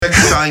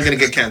Stallion gonna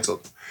get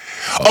canceled?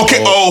 Okay.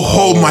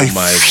 Oh my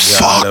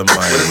fuck.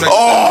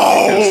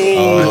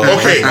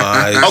 Okay.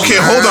 Okay.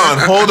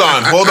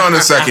 Hold on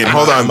a second.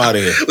 Hold on. I'm out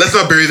of here. Let's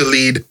not bury the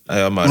lead.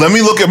 Let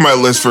me look at my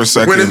list for a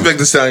second. When is Meg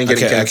Thee Stallion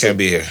getting I canceled? can't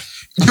be here.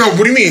 No,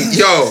 what do you mean?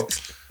 Yo,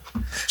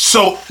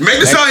 So, Meg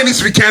Thee Stallion needs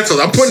to be canceled.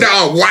 I'm putting that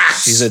on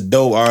wax. He's a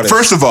dope artist.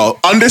 first of all,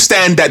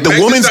 understand that the Meg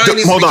Thee woman's Stallion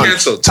needs to hold be on.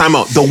 canceled. Time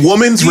out. The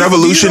woman's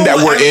revolution you know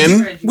that what?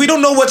 we're in. We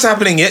don't know what's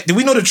happening yet. Do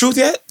we know the truth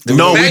yet?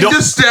 No, we Meg don't.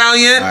 Thee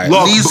Stallion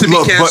Look, needs to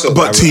be canceled.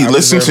 but T,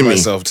 listen to me. I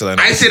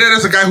say that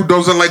as a guy who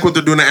doesn't like what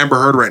they're doing to Amber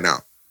Heard right now.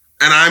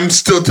 And I'm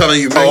still telling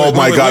you. Oh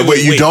my God!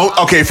 Wait, you don't?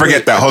 Okay,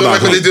 forget that. Hold I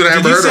don't on. like what they do to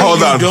Amber Heard.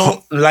 Hold on. You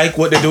don't like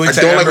what they're doing I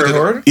to don't like Amber what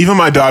they're Heard? Even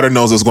my daughter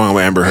knows what's going on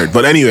with Amber Heard.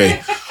 But anyway,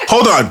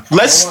 hold on.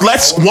 Let's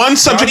one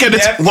subject at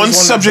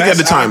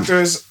a time.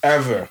 Actors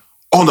ever.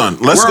 Hold on.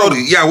 Let's Where go. are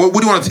we? Yeah, what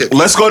do you want to tip?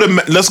 Let's go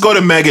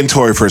to Meg and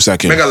Tori for a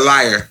second. Meg a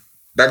liar.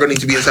 They're going to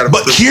need to be inside of.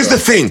 But here's the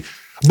thing.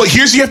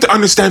 You have to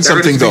understand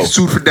They're something going to though. be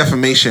sued for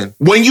defamation.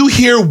 When you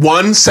hear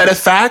one set of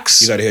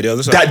facts, You gotta hear the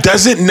other side. that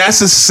doesn't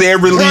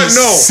necessarily Bruh,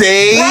 no.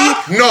 say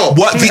Bruh, no.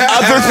 what the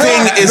other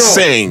thing is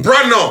saying.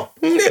 Bruh, no.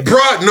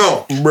 Bruh,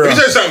 no. Let me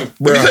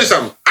tell you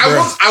something.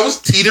 I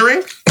was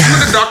teetering. When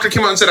the doctor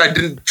came out and said I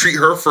didn't treat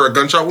her for a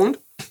gunshot wound,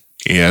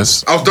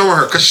 Yes. I was done with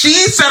her. Because she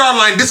said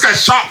online, this guy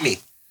shot me.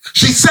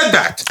 She said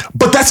that.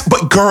 But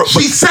girl,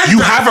 She said you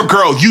that. have a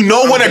girl. You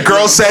know when a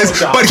girl says,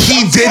 but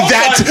he did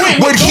that,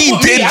 when he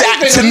did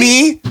that to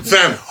me.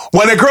 Fam,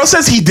 When a girl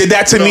says he did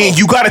that to me,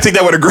 you gotta take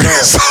that with a grain of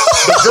salt.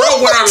 the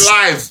girl went on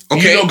live.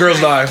 Okay, You know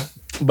girls lie,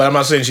 but I'm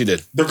not saying she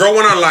did. the girl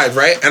went on live,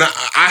 right? And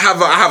I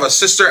have a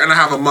sister and I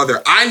have a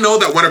mother. I know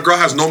that when a girl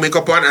has no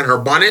makeup on and her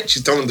bonnet,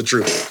 she's telling the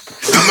truth.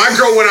 And my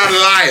girl went on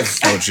live.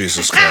 Oh,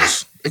 Jesus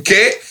Christ.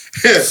 Okay,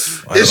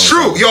 it's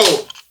true, yo.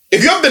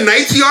 If you have the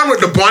nightie on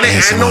with the bonnet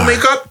and no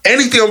makeup,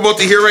 anything I'm about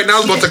to hear right now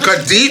is about to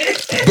cut deep,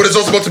 but it's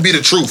also about to be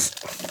the truth.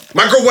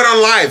 My girl went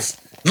on live,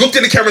 looked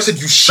in the camera, and said,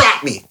 "You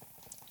shot me."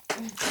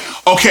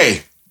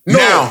 Okay. No,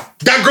 Now,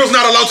 that girl's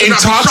not allowed to not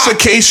be shot.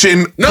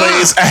 intoxication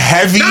plays a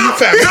heavy. Nah,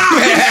 fam.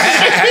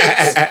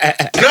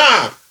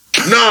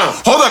 Nah.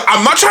 Hold on,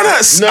 I'm not trying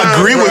to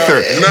agree with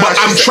her, Nah, but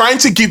I'm trying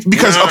to give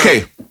because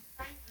okay.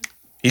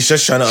 He's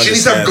just trying to She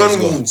needs to understand. have gun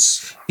what's going-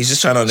 wounds. He's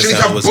just trying to She needs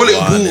to understand have what's bullet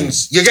going on.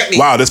 wounds. You get me?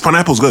 Wow, this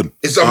pineapple's good.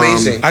 It's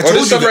amazing. I Oh, told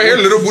this you stuff right that- here,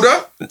 Little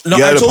Buddha. No,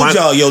 Yeah, I the told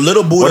y'all, yo,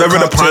 Little Buddha, whatever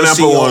the cocktail pineapple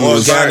seal, one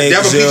was. organic, They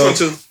have a peach Jill, one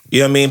too. you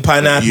know what I mean?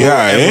 Pineapple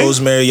Yeah, and eh?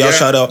 rosemary. Y'all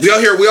shout out. We all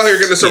here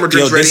getting the summer Yo,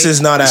 drinks ready. this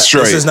is not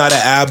Straight. this is not an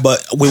ad,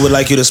 but we would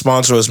like you to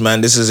sponsor us,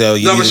 man. This is No,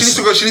 but she needs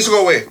to go. She needs to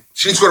go away.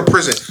 She needs to go to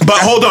prison. But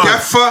hold on.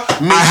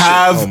 Defamation. I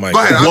have Oh my Go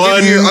ahead.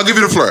 one. I'll give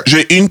you the floor.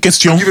 J'ai une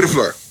question. I'll give you the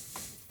floor.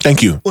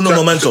 Thank you. Uno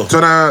momento.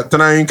 T'en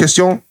as une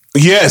question?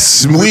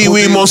 Yes, oui,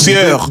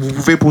 monsieur. Vous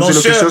pouvez poser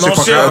la question, c'est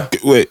pas grave. Okay,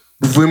 wait.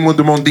 Vous pouvez me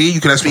demander.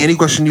 You can ask me any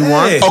question you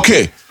want. Hey.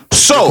 Okay,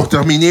 so Pour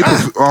terminer,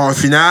 en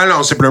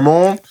finale,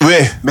 simplement.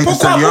 wait. Meg Thee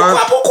Stallion.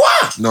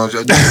 No,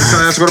 Stallion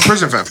has to go to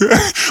prison, fam.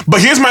 But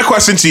here's my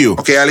question to you.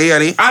 Okay,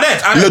 allez.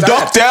 Le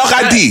docteur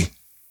a dit.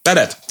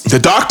 The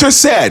doctor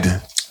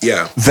said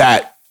Yeah.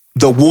 that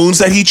the wounds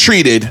that he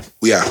treated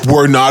Yeah.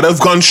 were not of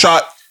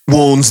gunshot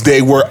wounds.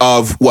 They were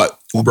of what?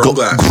 Broken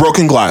glass.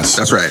 Broken glass.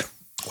 That's right.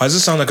 Why does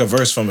it sound like a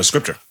verse from a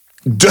scripture?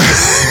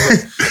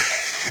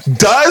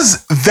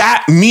 Does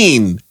that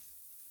mean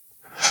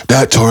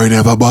that Tory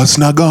never bust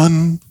a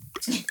gun?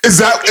 Is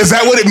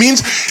that what it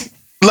means?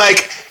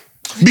 Like,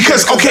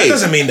 because okay, that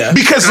doesn't mean that.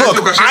 Because Can I ask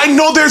look, you a question? I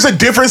know there's a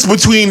difference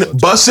between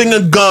busting a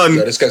gun,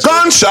 this guy's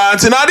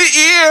gunshots in the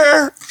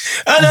ear,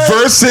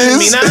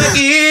 versus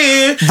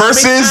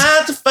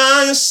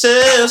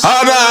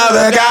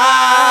another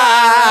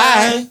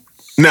guy.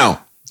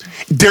 Now,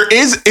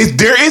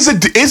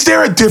 is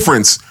there a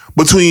difference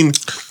between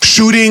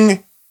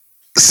shooting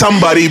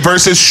somebody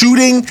versus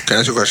shooting Can I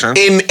ask you a question?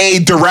 in a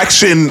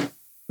direction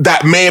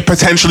that may have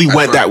potentially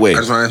went that way? I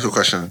just want to ask you a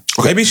question.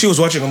 Maybe she was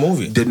watching a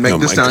movie. Did Meg Oh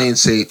Thee my Stallion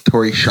say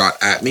Tory shot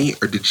at me,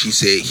 or did she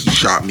say he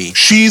shot me?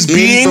 She's In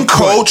being the foot.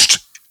 coached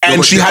and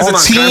No, she but has hold a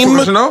on, can I ask you team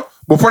question, though?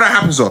 Before that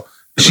happens, though,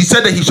 she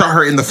said that he shot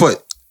her in the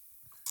foot.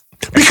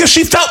 because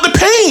she felt the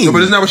pain. No,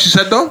 but isn't that what she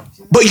said, though?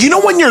 But you know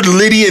when you're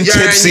litty and Yeah,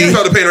 tipsy? you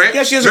felt the pain, right?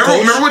 Yeah, she has a remember,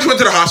 coach. remember when she went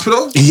to the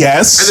hospital?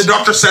 Yes. And the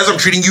doctor says, I'm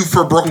treating you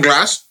for broken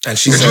glass? And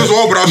she And she said, was,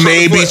 oh, but I was shot in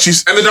the maybe foot."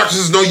 she's- And the doctor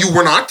says, no, you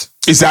were not.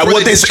 Is that Where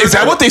what they? Is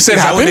that what they said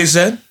is that what happened? they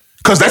said?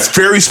 Because that's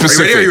very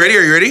specific. Are you ready?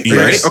 Are you ready?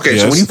 Yes, Okay,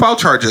 yes. so when you file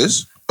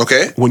charges,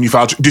 okay? When you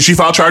file, did she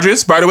file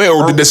charges, by the way,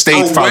 or did the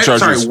state file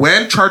charges? Sorry,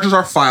 when charges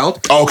are filed,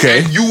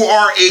 Okay. and you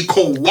are a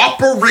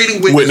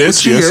cooperating witness. Witness,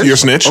 which she yes, is, you're a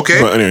snitch. Okay.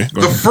 But anyway,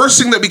 go the ahead.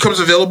 first thing that becomes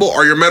available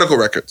are your medical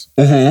records.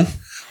 Mm-hmm.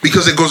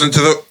 Because it goes into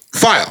the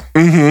file.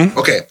 Mm-hmm.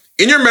 Okay.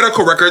 In your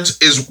medical records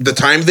is the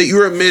time that you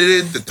were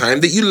admitted, the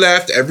time that you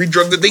left, every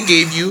drug that they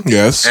gave you.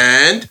 Yes.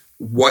 And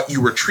what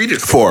you were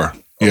treated for.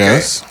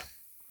 Yes.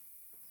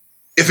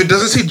 If it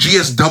doesn't say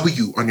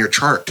GSW on your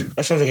chart,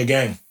 That sounds like a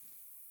gang.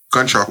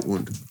 gunshot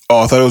wound. Oh,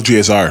 I thought it was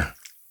GSR.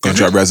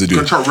 Gunshot residue.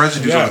 Gunshot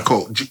residues Yeah. on the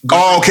coat.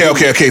 Oh, okay. Go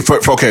She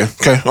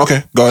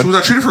ahead. was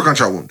not treated for a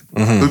gunshot wound.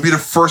 Mm-hmm. It would be the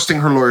first thing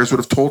her lawyers would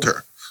have told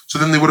her. So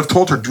then they would have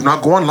told her, do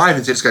not go on live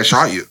and say this guy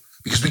shot you.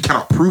 because we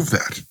cannot prove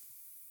that.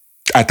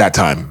 At that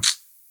time.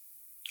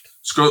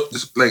 Scroll,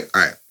 like,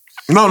 all right.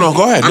 No,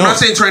 go ahead. I'm not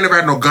saying Tory never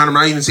had no gun. I'm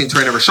not even saying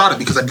Tory never shot it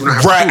because I do not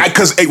have right, proof.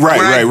 because What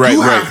I do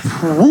right. have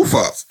proof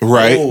of.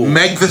 Right.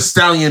 Meg Thee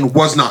Stallion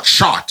was not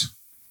shot.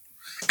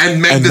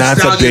 And Meg And Thee that's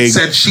a Stallion big-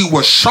 said she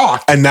was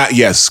shot And that,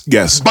 yes.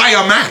 by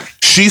a man.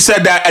 She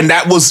said that, and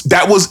that was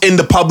in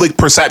the public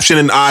perception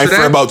and eye So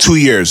for then- about 2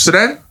 years. So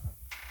then,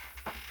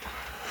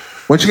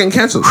 when's she getting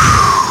canceled?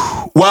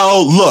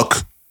 Well, look,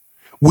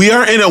 we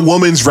are in a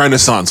woman's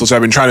renaissance, which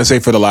I've been trying to say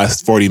for the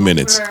last 40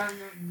 minutes.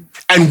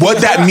 And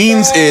what that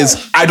means is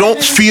I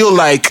don't feel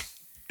like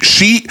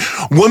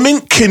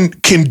women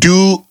can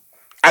do,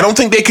 I don't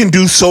think they can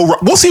do so.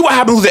 We'll see what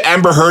happens with the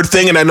Amber Heard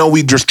thing. And I know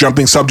we just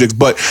jumping subjects,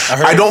 but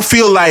I don't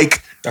feel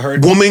like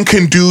women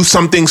can do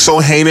something so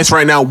heinous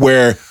right now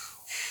where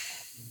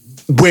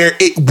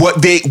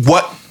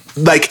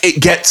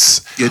it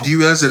gets. Yeah, do you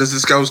realize that if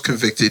this guy was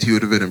convicted, he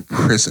would have been in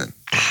prison?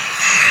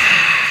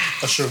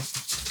 That's true.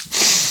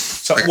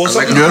 So, Like- well,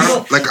 like- we I don't,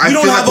 feel we like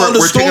don't have all the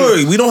we're taking-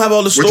 story. We don't have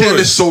all the We're taking story.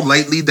 this so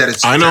lightly that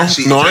it's I know.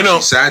 actually, No, it's I know.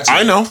 actually sad to me.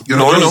 I know. You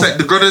No, I know.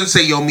 The girl didn't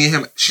say, yo, me and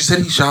him. She said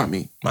he shot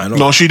me. I know.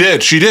 No, she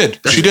did. That's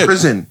She did.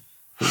 prison.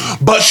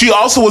 But she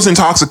also was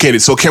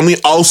intoxicated. So can we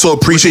also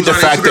appreciate the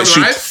Was on fact that Instagram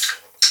she. Live?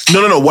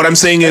 No. What I'm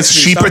saying is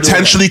she stop doing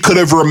potentially could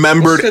have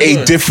remembered What's she a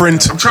doing?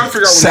 different I'm trying to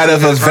figure out what set this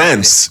of thing is happening.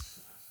 events.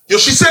 Yo,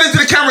 she said into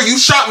the camera, you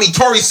shot me.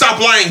 Tori, stop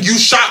lying. You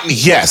shot me.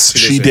 Yes,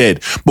 she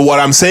did. But what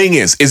I'm saying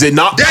is it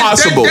not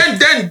possible?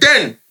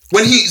 Then,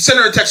 when he sent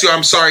her a text, yo,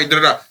 I'm sorry,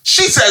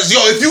 she says, yo,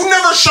 if you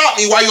never shot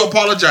me, why you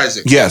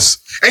apologizing? Yes.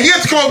 And he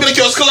had to come up and be like,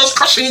 yo, it's because I was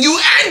crushing you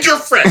and your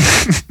friend.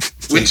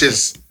 Which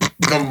is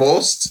the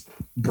most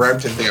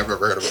Brampton thing I've ever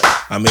heard about.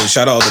 I mean,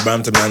 shout out to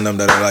Brampton man them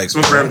that are like It's the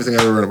most Brampton thing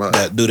I've ever heard about.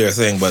 that do their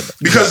thing, but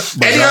Because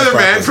but any drive other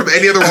man properly. from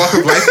any other walk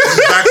of life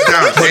backs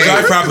down. But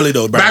drive properly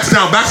though, Backs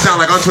Brampton. down,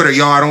 like on Twitter.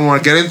 Yo, I don't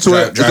want to get into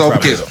it. Drive It's all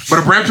properly, kids. though.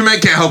 But a Brampton man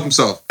can't help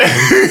himself.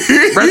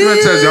 Brampton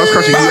man says, yo, I was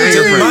crushing you and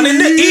your Man friend. in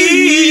the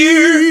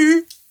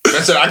ear. I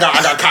said, I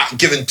got caught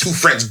giving two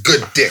friends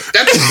good dick.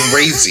 That's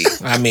crazy.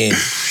 I mean,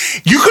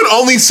 You can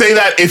only say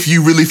that if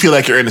you really feel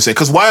like you're innocent.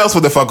 Because why else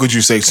would the fuck would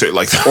you say shit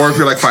like that? Or if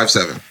you're like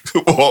 5'7".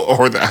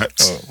 or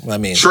that. I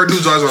mean, Short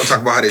dudes always want to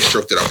talk about how they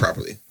stroked it out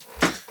properly.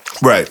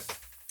 Right.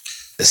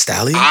 the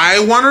stallion.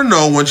 I want to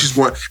know when she's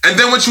born. And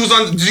then when she was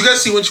on, did you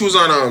guys see when she was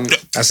on?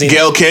 I seen.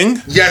 Gail King.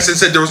 Yes, it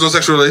said there was no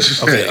sexual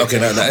relationship.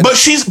 Okay.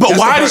 But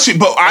why does she?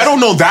 But I don't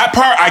know that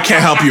part. I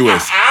can't help you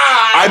with.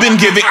 I've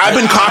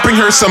been copying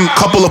her some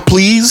couple of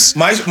pleas.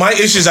 my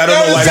issues. I don't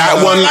know why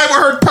That one- like with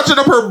her touching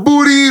up her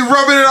booty,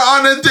 rubbing it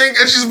on the thing,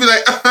 and she's be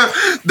like,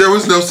 there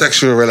was no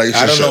sexual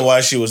relationship. I don't know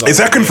why she was. On Is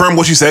that confirmed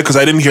what she said? Because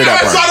I didn't hear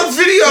that I part. saw the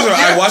video.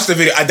 I watched the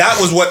video. That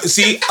was what.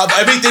 See, of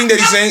everything that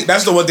he's saying,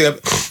 that's the one thing.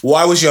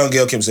 Why was she on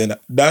Gail Kim saying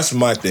that? That's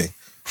my thing.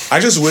 I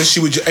just wish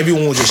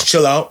everyone would just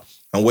chill out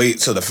and wait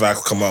till the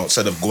facts come out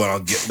instead of going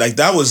on. Like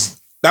that was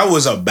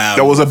a bad.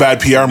 That was a bad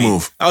PR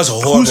move. That was a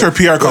horrible. Who's her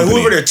PR company?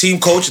 Whoever their team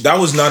coach, that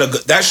was not a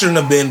good. That shouldn't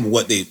have been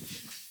what they.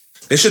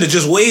 They should have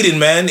just waited,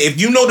 man. If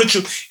you know the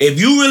truth, if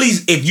you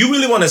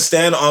really want to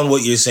stand on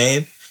what you're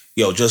saying,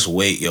 yo, just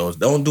wait, yo.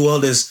 Don't do all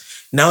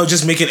this now.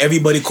 Just making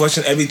everybody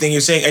question everything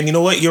you're saying. And you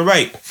know what? You're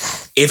right.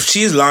 If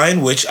she's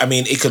lying, which I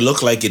mean, it could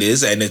look like it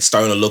is, and it's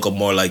starting to look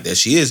more like that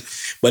she is.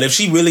 But if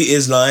she really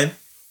is lying,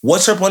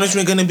 what's her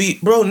punishment going to be,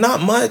 bro?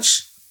 Not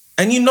much.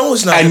 And you know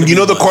it's not. And you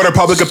know the court of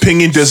public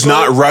opinion does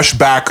not rush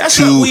back That's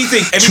to not what you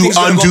think. Everything's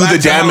gonna go undo back the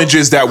to how-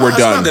 damages that were Nah,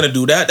 done. It's not gonna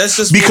do that. That's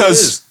just what it Because,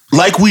 is.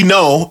 like we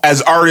know,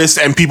 as artists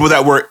and people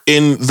that were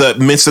in the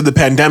midst of the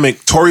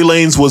pandemic, Tory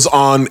Lanez was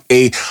on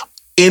a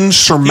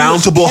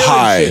insurmountable He was killing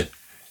high. shit.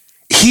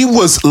 He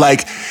was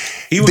like,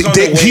 He was on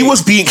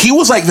the he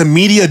was like the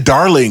media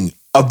darling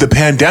of the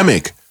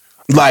pandemic.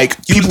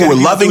 Like people were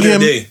loving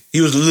him.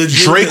 He was legit.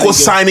 Drake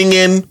was signing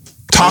in,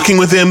 talking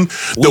with him.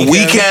 The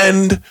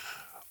Weeknd.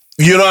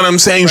 You know what I'm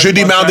saying?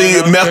 Jeudi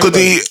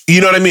Melody, you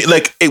know what I mean?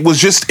 Like it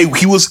was just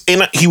he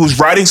was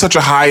riding such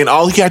a high, and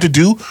all he had to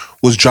do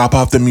was drop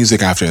off the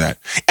music after that.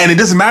 And it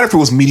doesn't matter if it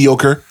was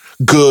mediocre,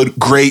 good,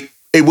 great.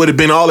 It would have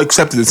been all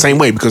accepted the same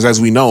way because,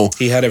 as we know,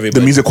 He had everybody.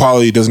 the music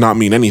quality does not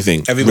mean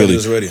anything. Everybody really.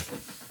 was ready.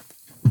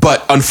 But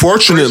Drake's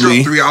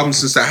unfortunately, dropped 3 albums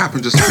since that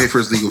happened just to pay for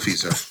his legal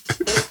fees. Huh?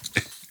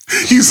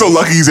 he's so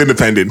lucky he's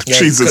independent. Yeah,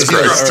 Jesus 'cause he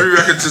Christ. dropped 3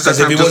 records since that Because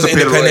if time he just to wasn't pay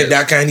the independent, lawyers.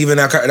 that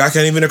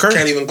can't even occur.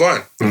 Can't even go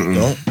on.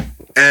 No.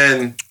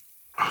 And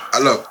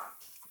look,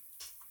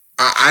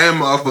 I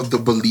am of the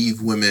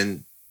believe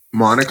women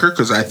moniker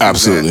because I think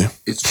Absolutely. that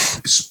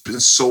it's been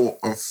so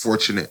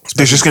unfortunate.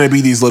 There's just going to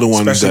be these little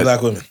ones Especially that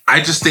black women. I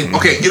just think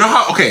okay, you know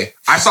how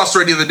I saw a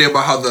story the other day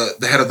about how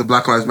the head of the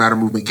Black Lives Matter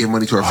movement gave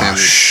money to her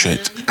family,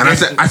 shit. and I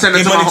said that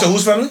Give to money my to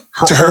whose family?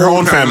 To her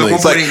own family.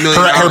 It's like $1.8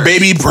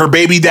 million. her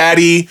baby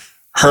daddy,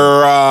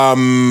 her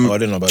Oh, I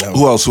didn't know about that.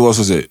 who else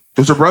was it? It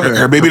was her brother.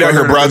 Her baby daddy,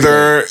 her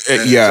brother,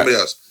 and yeah. somebody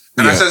else.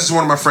 And I Yeah. said this to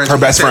one of my friends. Her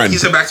He best said- friend. He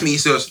said back to me, he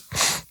says,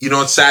 you know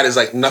what's sad is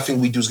like nothing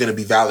we do is gonna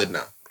be valid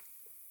now.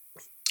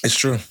 It's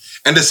true.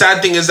 And the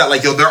sad thing is that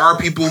like there are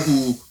people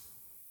who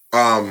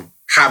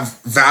have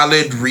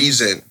valid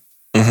reason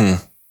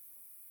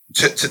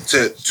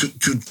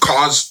to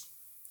cause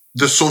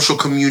the social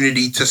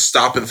community to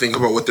stop and think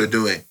about what they're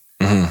doing.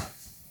 Mm-hmm.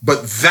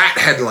 But that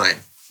headline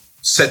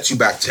sets you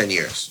back 10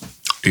 years.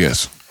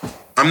 Yes.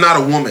 I'm not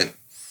a woman.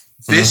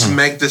 This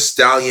Meg Thee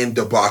Stallion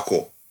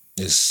debacle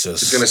It's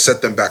just is going to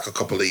set them back a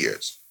couple of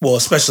years. well,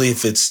 especially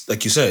if it's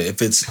like you said,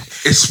 if it's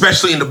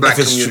Especially in the black if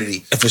it's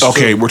community. If it's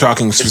Okay, true. we're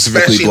talking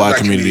specifically Especially in the black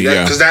community.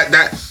 Yeah. Because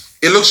that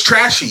it looks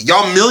trashy.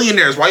 Y'all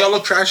millionaires. Why y'all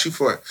look trashy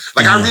for it?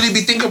 Like, I really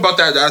be thinking about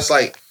that. That's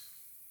like,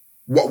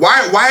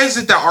 why is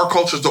it that our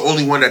culture is the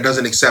only one that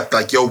doesn't accept,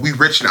 like, yo, we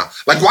rich now?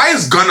 Like, why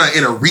is Gunna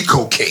in a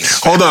RICO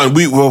case? Hold on,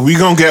 we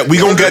gonna get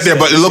there,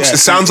 but it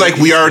sounds like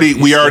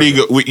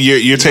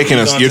you're taking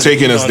us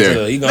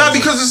there. No,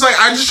 because it's like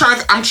I'm just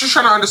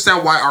trying to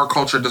understand why our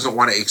culture doesn't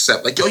want to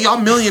accept, like, yo, y'all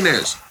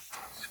millionaires.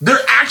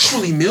 They're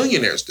actually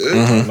millionaires, dude. They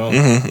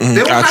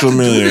don't Actual have to do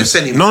millionaires. this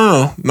anymore.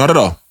 No, not at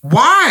all.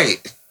 Why?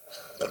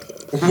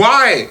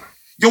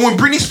 Yo, when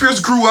Britney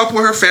Spears grew up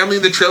with her family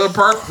in the trailer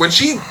park, when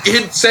she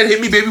said "hit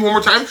me, baby, one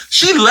more time,"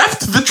 she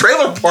left the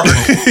trailer park.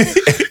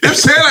 They're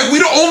saying, like, we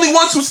the only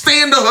ones who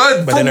stay in the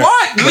hood. For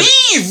what?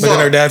 Leave. But then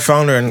her dad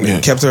found her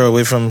and kept her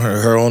away from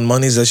her own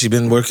monies that she'd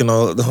been working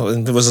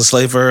and was a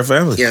slave for her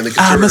family. Yeah,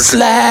 I'm a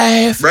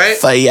slave, right?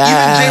 For ya.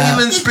 Even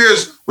Jamie Lynn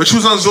Spears, when she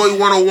was on Zoe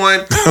 101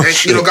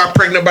 and got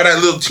pregnant by that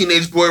little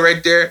teenage boy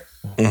right there,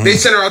 they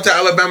sent her out to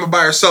Alabama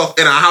by herself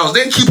in a house.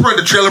 They didn't keep her in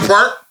the trailer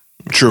park.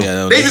 True.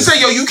 Yeah, They even say,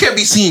 yo, you can't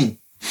be seen.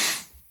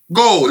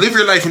 Go, live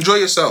your life, enjoy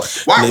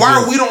yourself. Why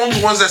are we the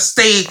only ones that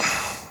stay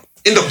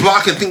in the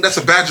block and think that's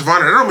a badge of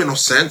honor? That don't make no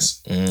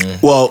sense.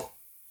 Well,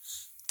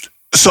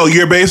 so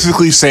you're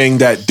basically saying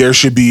that there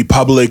should be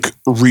public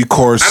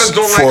recourse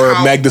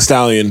for Meg Thee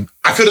Stallion.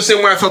 I feel the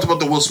same way I felt about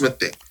the Will Smith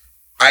thing.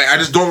 I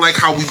just don't like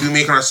how we be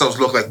making ourselves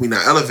look like we're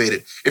not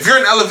elevated. If you're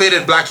an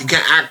elevated black, you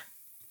can't act.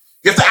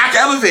 You have to act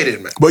elevated,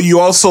 man. But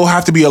you also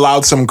have to be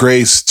allowed some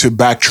grace to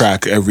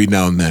backtrack every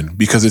now and then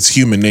because it's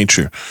human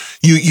nature.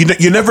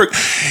 You never,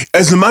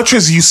 as much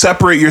as you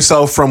separate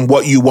yourself from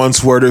what you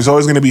once were, there's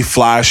always going to be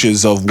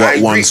flashes of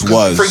what once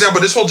was. For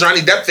example, this whole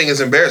Johnny Depp thing is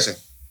embarrassing.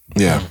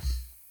 Yeah.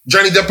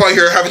 Johnny Depp out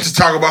here having to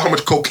talk about how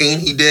much cocaine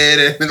he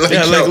did. And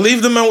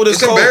leave the man with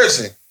his It's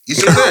embarrassing. You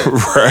see what I'm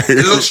saying? Right.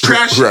 It looks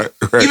trashy. Right.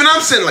 Even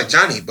I'm saying, like,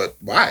 Johnny, but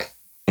why?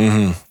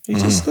 He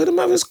just let him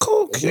have his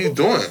coke. What are you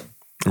doing?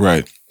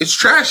 Right. It's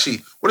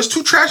trashy. When it's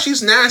too trashy,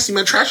 it's nasty,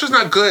 man. Trash is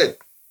not good.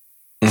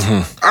 I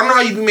don't know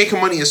how you be making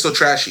money and still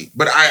trashy,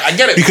 but I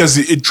get it. Because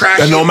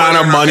no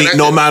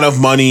amount of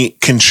money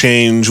can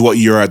change what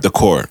you're at the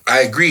core.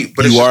 I agree,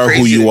 but you are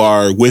who you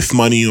are with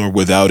money or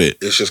without it.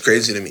 It's just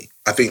crazy to me.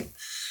 I think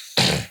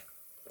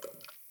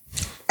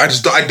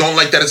I don't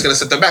like that it's gonna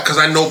set them back because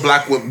I know there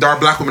are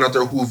black women out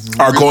there who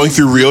are going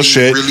through real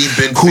shit,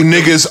 who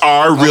niggas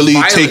are really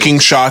taking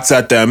shots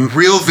at them,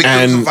 real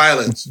victims of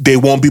violence. They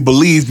won't be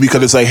believed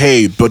because it's like,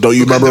 hey, but don't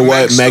you remember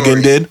what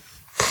Megan did?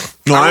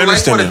 No, I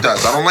understand. Like what it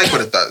does. I don't like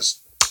what it does.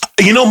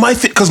 You know, my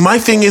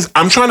thing is,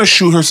 I'm trying to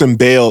shoot her some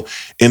bail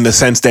in the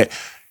sense that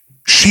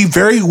she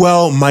very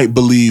well might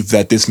believe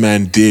that this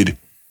man did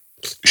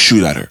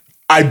shoot at her.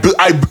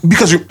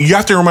 Because you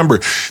have to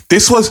remember,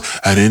 this was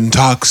an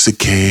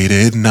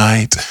intoxicated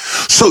night,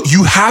 so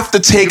you have to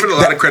take a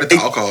lot of credit to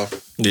alcohol.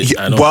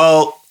 I know.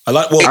 Well,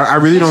 I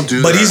really don't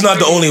do. But that. he's not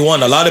the only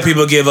one. A lot of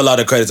people give a lot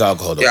of credit to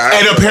alcohol, though. Yeah,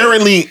 and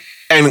apparently,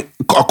 and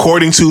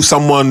according to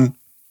someone,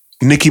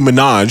 Nicki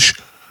Minaj,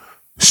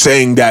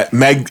 saying that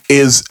Meg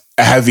is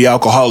a heavy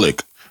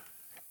alcoholic,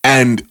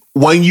 and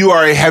when you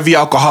are a heavy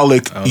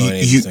alcoholic, I don't know any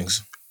of these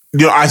things.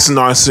 You know, I've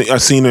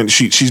seen her.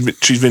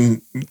 She's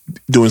been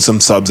doing some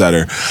subs at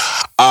her.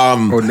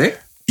 Nick?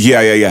 Yeah.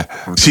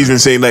 Okay. She's been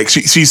saying like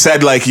she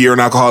said like you're an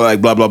alcoholic,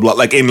 like blah blah blah,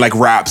 like in like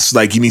raps,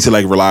 like you need to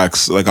like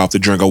relax, like off the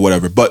drink or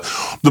whatever. But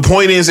the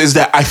point is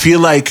that I feel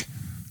like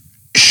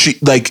she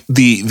like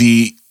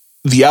the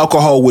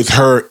alcohol with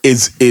her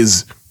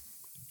is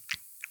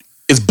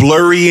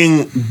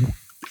blurring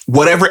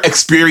whatever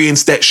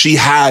experience that she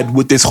had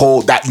with this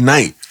whole that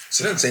night.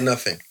 She didn't say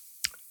nothing.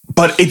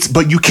 But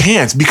you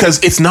can't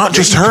because it's not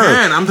just her.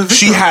 I'm the victim.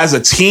 She has a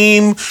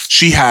team.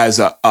 She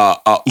has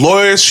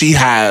lawyers. She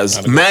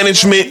has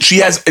management. She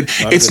has.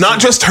 It's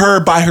not just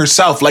her by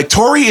herself. Like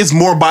Tory is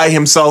more by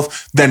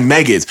himself than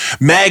Meg is.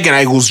 Meg, and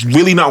I was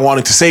really not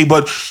wanting to say,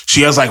 but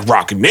she has like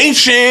Rock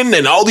Nation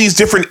and all these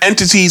different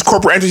entities,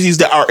 corporate entities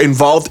that are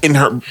involved in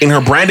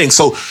her branding.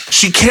 So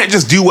she can't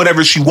just do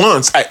whatever she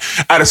wants.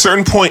 At a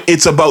certain point,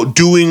 it's about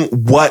doing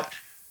what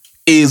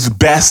is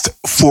best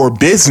for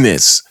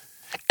business.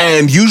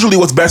 And usually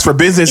what's best for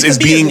business is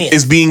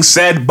being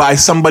said by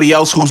somebody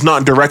else who's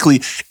not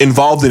directly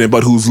involved in it,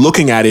 but who's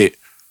looking at it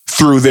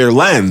through their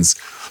lens.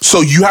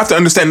 So you have to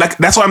understand, like,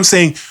 that's why I'm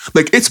saying,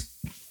 like, it's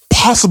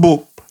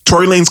possible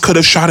Tory Lanez could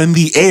have shot in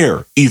the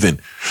air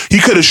even. He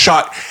could have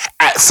shot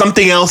at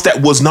something else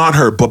that was not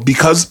her, but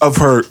because of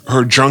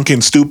her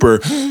drunken stupor,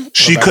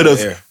 she could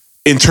have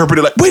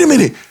interpreted like, wait a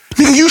minute,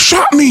 nigga, you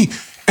shot me.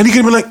 And he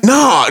could have been like,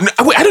 nah,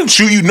 I didn't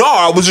shoot you. No,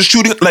 I was just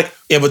shooting. Like,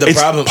 Yeah, but the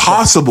problem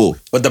possible.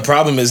 But the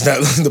problem is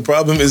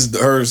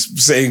her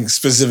saying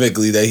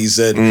specifically that he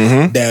said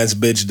dance,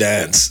 bitch,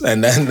 dance.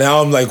 And then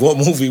now I'm like, what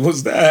movie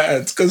was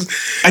that?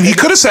 And he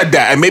could have said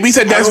that. And maybe he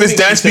said dance, bitch,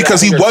 dance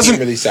because he wasn't.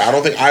 Really said. I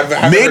don't think I've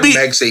heard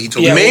Meg say he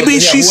told me. Maybe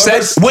she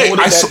said. Wait,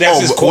 wasn't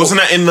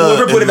that in the?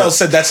 Whoever put it out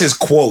said that's his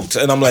quote,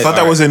 and I'm like, I thought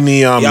that was in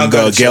the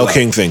Gayle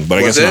King thing, but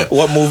I guess not.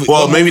 What movie?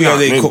 Well, maybe not.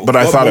 But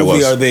I thought it was. What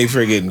movie are they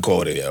friggin'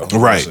 quoted? Yo?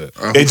 Right.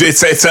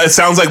 It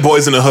sounds like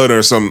Boys in the Hood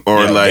or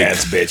like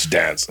dance, bitch,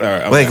 dance. All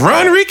right, like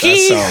Ron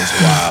Ricky. That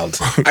sounds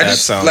wild. I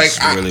just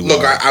really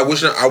wild. Look, I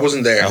wish I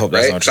wasn't there. I hope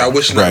that's not true. So I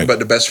wish nothing but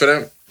the best for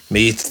them.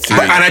 Me too.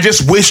 And I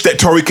just wish that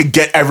Tory could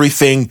get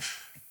everything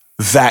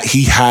that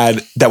he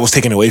had that was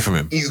taken away from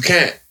him. You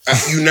can't.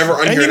 You never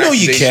unhear. And you know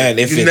you can.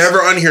 If you never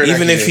unhear.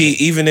 Even if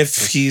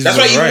he's. That's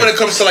why even when it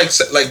comes to like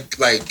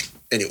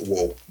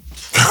whoa.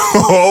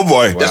 Oh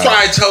boy. That's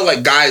why I tell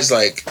like guys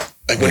like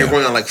when you're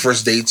going on like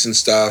first dates and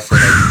stuff. Or,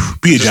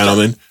 like, be a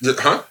gentleman.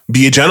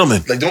 Be a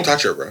gentleman. Like don't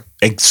touch her, bro.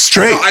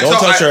 Straight. Don't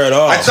touch her at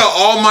all. I tell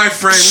all my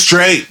friends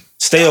straight.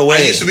 Stay away.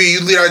 I used to be a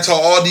youth leader. I tell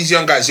all these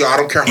young guys, yo, I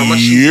don't care how much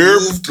she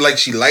moved, like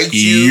she liked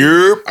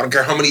you. I don't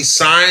care how many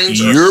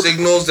signs or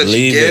signals that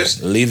she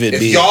gives. Leave it if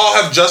be. y'all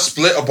have just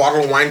split a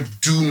bottle of wine,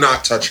 do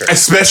not touch her.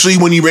 Especially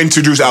when you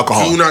introduce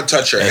alcohol. Do not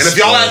touch her. And if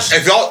y'all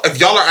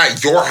are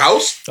at your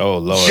house, oh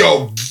Lord,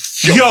 yo,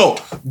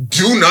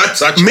 do not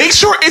touch her. Make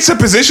sure it's a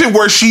position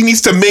where she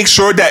needs to make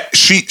sure that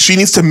she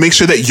needs to make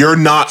sure that you're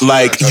not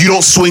like you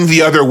don't swing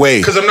the other way.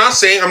 Because I'm not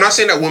saying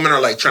that women are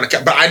like trying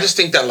to, but I just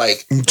think that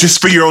like just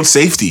for your own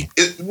safety.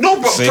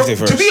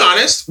 To be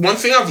honest, one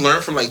thing I've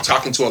learned from like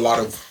talking to a lot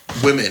of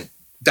women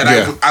that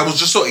I was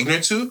just so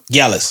ignorant to.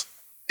 Gallus.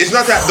 It's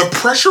not that the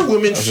pressure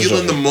women feel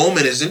in the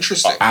moment is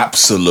interesting.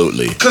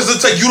 Absolutely. Because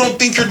it's like you don't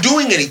think you're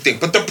doing anything,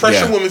 but the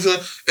pressure women feel.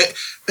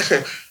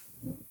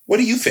 What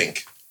do you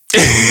think?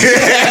 Speak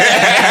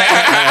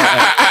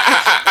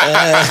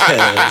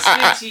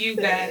to you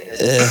guys.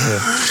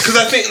 Because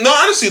I think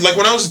honestly, like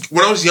when I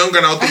was younger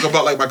and I would think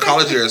about like my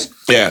college years.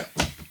 Yeah.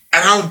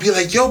 And I would be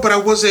like, yo, but I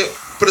wasn't.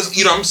 But it's,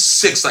 I'm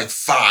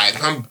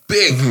 6'5", I'm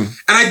big, and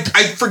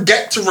I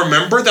forget to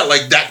remember that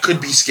like that could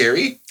be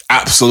scary.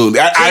 Absolutely,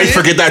 I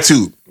forget that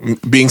too.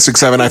 Being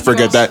 6'7", I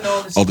forget that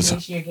all the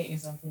time. You're getting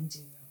yourself into.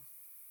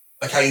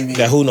 Like how you mean?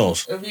 Yeah, who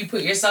knows? If you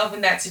put yourself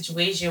in that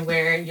situation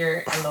where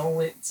you're alone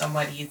with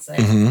somebody, it's like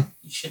you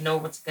should know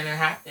what's gonna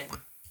happen.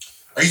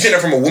 Are you saying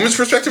that from a woman's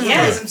perspective?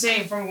 Yes, I'm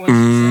saying from a woman's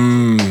perspective.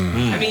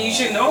 I mean, you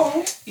should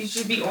know. You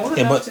should be old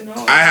enough to know.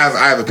 I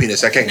have a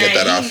penis. I can't get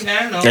that off. We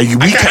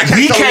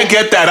can't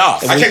get that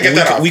off. I can't get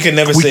that off. We can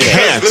never say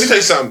that. Let me tell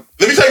you something.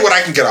 Let me tell you what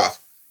I can get off.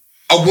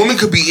 A woman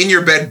could be in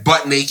your bed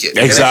butt naked.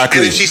 Exactly.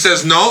 And if she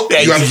says no,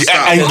 you have to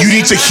stop. And you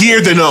need to hear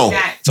the no.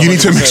 You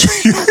need to make sure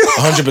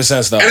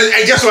 100% stop.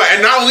 And guess what?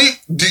 And not only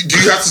do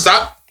you have to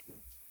stop,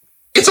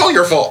 it's all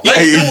your fault.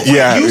 Like,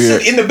 you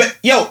sit in the bed.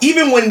 Yo,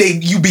 even when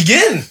you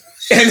begin.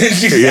 And then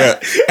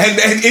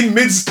and in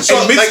mid they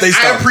stop.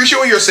 I appreciate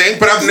what you're saying,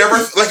 but I've never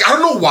I don't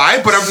know why,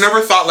 but I've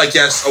never thought like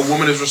yes, a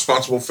woman is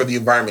responsible for the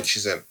environment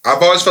she's in.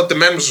 I've always felt the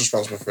man was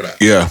responsible for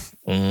that. Yeah,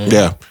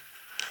 yeah.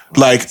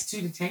 Like it's two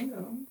to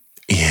tango.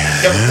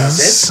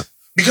 Yes.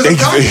 Because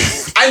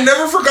I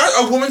never forgot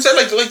a woman said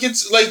like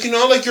it's like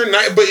like you're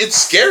not, but it's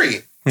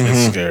scary.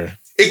 It's scary.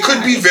 It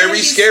could be very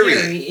scary.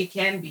 It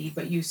can be,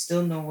 but you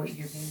still know what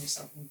you're getting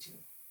yourself into.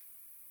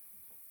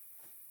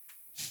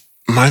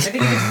 I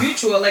think it's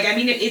mutual. Like, I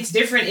mean, it's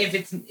different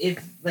if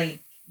like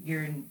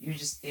you're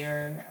just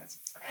there as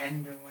a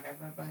friend or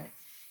whatever.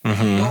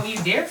 But you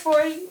there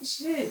for it,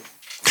 shit.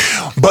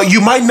 But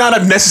you might not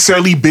have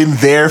necessarily been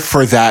there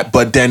for that,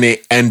 but then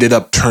it ended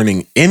up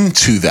turning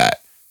into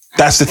that.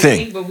 That's the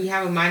thing. But we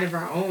have a mind of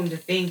our own to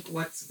think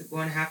what's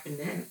going to happen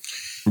then.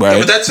 Right. Yeah,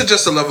 but that's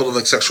just a level of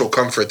like sexual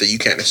comfort that you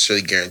can't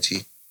necessarily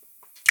guarantee.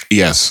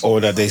 Yes.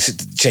 Or that they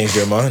change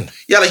their mind.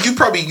 Yeah, like you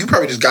probably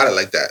just got it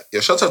like that. Yo,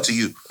 shout out to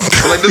you.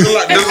 But like there's a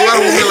lot of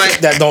women like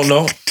that don't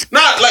know.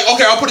 Not like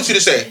okay, I'll put it to you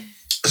to say.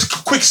 It's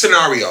a quick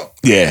scenario.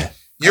 Yeah.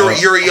 You're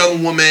a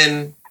young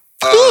woman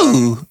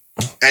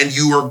and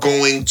you are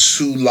going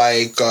to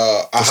like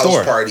a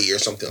house party or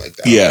something like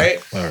that. Yeah.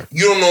 Right?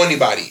 You don't know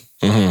anybody.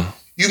 Mm-hmm.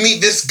 You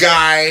meet this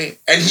guy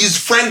and he's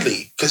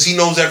friendly because he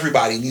knows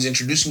everybody and he's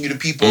introducing you to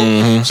people.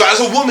 Mm-hmm. So as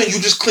a woman, you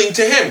just cling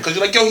to him because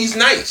you're like, yo, he's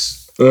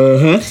nice.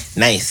 Mm-hmm.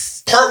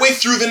 Nice. Partway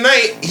through the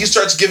night, he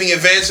starts giving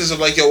advances of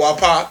like, yo,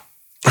 Wapa.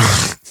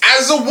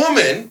 As a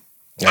woman,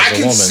 I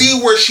can see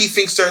where she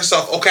thinks to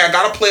herself, okay, I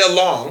gotta play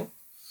along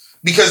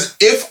because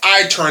if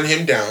I turn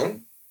him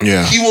down,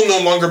 he will no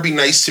longer be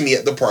nice to me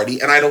at the party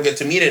and I don't get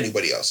to meet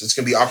anybody else. It's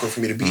gonna be awkward for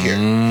me to be here.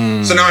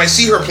 So now I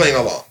see her playing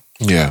along.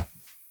 Yeah.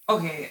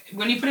 Okay,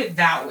 when you put it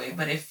that way,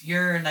 but if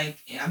you're like,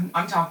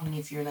 I'm talking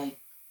if you're like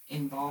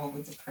involved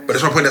with the person. But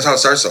that's my point. That's how it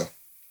starts, though.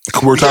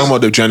 We're talking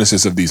about the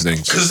genesis of these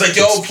things. Because it's like,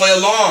 yo, play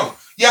along.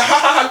 Yeah, ha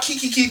ha ha,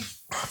 kiki.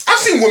 I've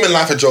seen women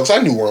laugh at jokes I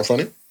knew weren't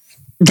funny.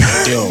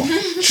 Yo,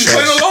 she's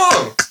playing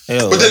along.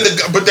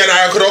 But then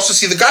I could also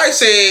see the guy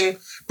saying,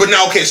 but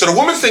now, okay, so the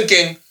woman's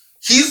thinking,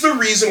 he's the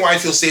reason why I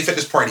feel safe at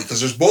this party, because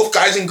there's both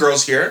guys and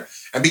girls here,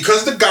 and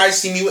because the guys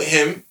see me with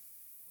him,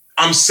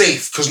 I'm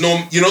safe, because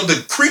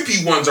the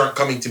creepy ones aren't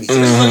coming to me. So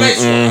this is a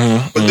nice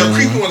one, but the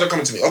creepy ones are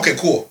coming to me. Okay,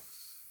 cool.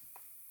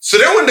 So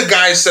then when the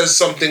guy says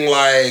something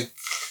like,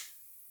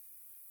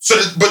 so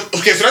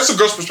that's the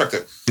girl's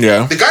perspective.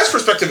 Yeah. The guy's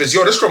perspective is,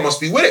 yo, this girl must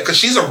be with it because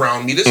she's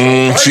around me this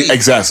whole party.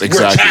 Exactly.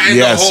 We're chatting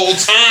the whole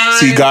time.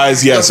 See,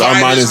 guys, yes, the our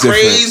mind is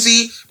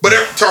crazy. But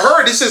to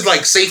her, this is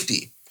like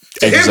safety.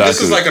 To him,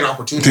 this is like an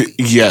opportunity.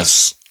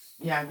 Yes.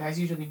 Yeah, guys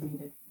usually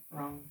read it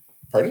wrong.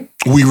 Pardon?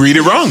 We read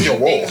it wrong.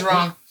 Things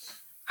wrong.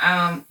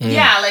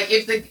 Yeah, like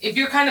if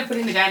you're kind of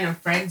putting the guy in a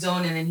friend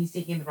zone and then he's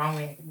taking it the wrong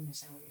way, I can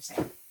understand what you're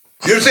saying.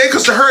 You know what I'm saying?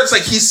 Because to her, it's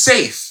like he's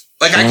safe.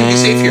 Like I can be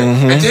safe here.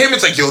 And to him,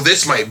 it's like, yo,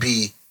 this might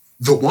be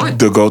the one.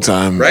 The go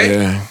time. Right?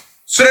 Yeah.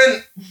 So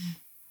then,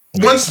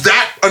 once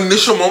that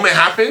initial moment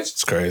happens,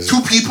 It's crazy.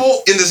 two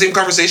people in the same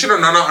conversation are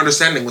not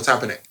understanding what's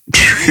happening.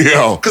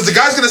 Yo. Because the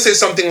guy's gonna say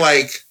something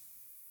like,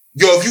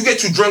 yo, if you get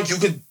too drunk, you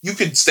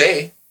could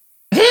stay.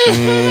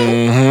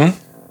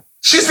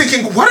 She's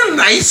thinking, what a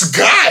nice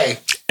guy.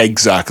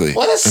 Exactly.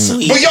 What a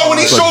sweet. But yo, when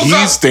he shows up,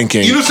 he's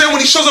thinking, you know what I'm saying?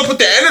 When he shows up with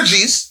the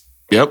energies,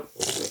 yep.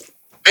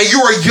 and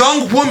you're a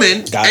young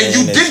woman, Got and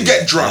you energy. did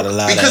get drunk, Got a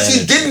lot of because he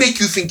energy. did make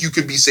you think you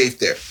could be safe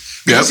there.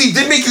 Because he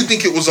did make you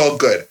think it was all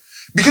good.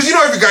 Because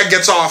every guy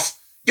gets off,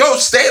 yo,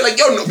 stay. Like,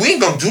 yo, no, we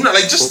ain't gonna do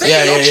nothing. Like, just stay.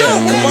 Yo, chill.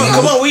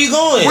 Come on, where you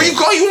going? Where you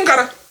going? You ain't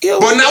gotta. Yo.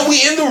 But now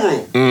we in the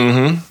room.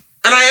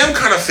 And I am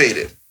kind of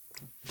faded.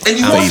 And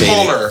you are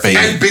taller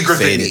and bigger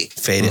than me.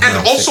 Faded.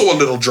 And also a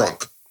little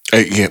drunk.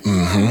 Yeah.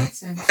 Makes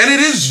sense. And it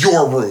is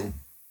your room.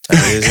 And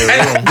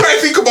when I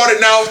think about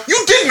it now,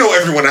 you did know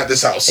everyone at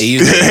this house.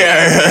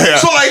 Yeah.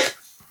 So, like,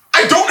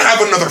 I don't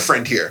have another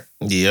friend here.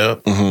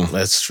 Yep,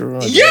 that's true.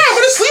 Yeah, I'm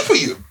gonna sleep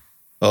with you.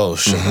 Oh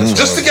shit!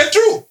 Just to get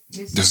through.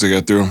 Just to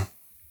get through.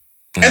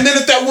 And then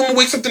if that woman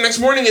wakes up the next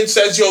morning and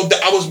says, yo,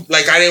 I was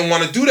like, I didn't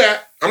want to do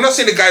that. I'm not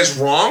saying the guy's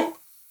wrong,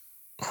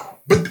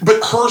 but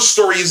her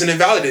story isn't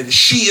invalidated.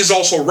 She is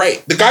also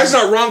right. The guy's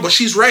not wrong, but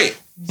she's right.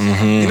 You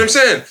know what I'm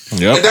saying?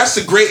 Yep. And that's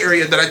the gray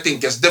area that I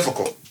think gets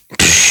difficult.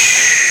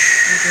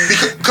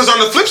 Because on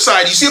the flip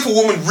side, you see if a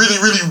woman really,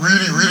 really,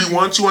 really, really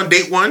wants you on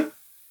date one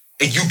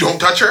and you don't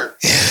touch her,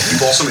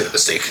 you've also made a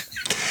mistake.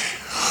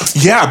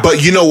 Yeah,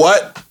 but you know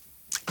what?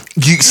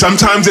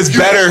 Sometimes it's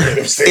better.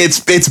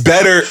 It's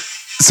better.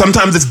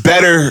 Sometimes it's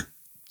better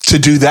to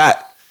do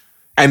that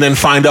and then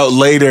find out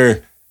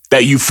later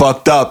that you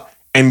fucked up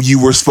and you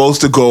were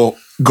supposed to go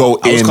in.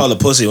 I was called a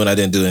pussy when I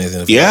didn't do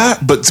anything. Yeah,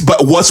 but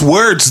what's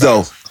words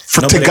though?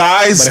 To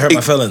guys, but it hurt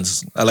my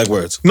feelings. I like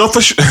words. No, for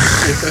sure.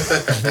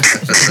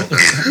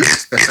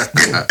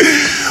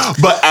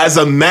 But as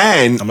a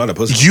man, I'm not a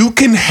pussy. you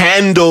can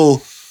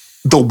handle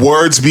the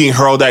words being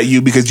hurled at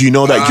you because you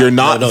know that you're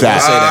not No,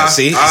 that. don't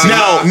say that.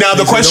 See? Now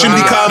the question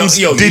becomes: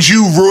 did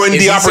you ruin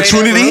the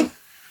opportunity?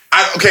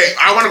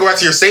 I want to go back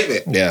to your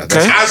statement. Yeah.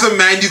 Okay. As a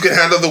man, you can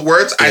handle the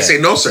words. I say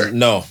no, sir.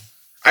 No.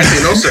 I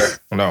say no, sir.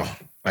 No.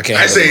 I can't.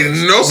 I say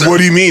no, sir. What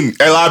do you mean?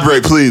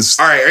 Elaborate, please.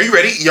 All right, are you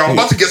ready? Yo, I'm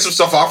about to get some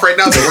stuff off right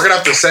now that we're gonna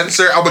have to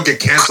censor. I'm gonna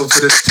get canceled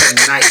for this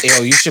tonight.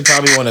 Yo, you should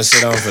probably want to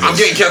sit down for this. I'm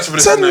getting canceled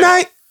for this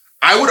tonight.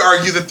 I would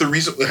argue that the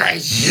reason. Yo!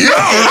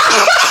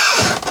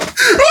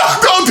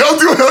 Don't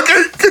do it.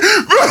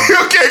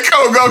 Okay,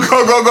 go.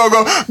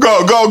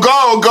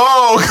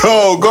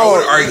 I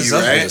would argue,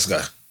 right? This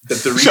guy.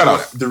 That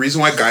the reason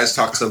why guys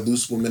talk to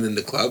loose women in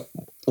the club,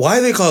 Why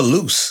are they called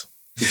loose?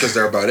 because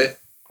they're about it.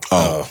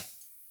 Oh.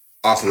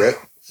 Off rip.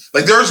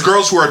 Like there's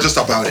girls who are just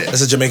about it.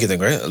 That's a Jamaican thing,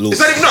 right? Loose.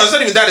 It's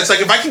not even that. It's like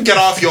if I can get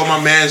off, yo, my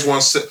man's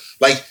wants to,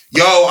 like,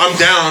 yo, I'm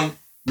down.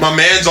 My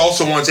man's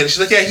also wants it. And she's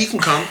like, yeah, he can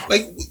come.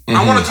 Like,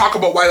 I want to talk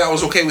about why that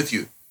was okay with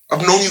you.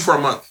 I've known you for a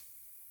month.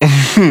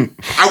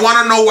 I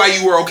want to know why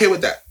you were okay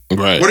with that.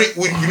 Right. What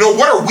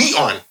are we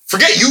on?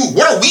 Forget you.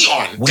 What are we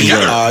on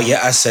together? Yeah,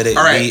 I said it.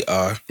 All right. We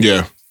are.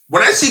 Yeah.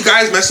 When I see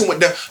guys messing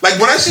with them, like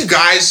when I see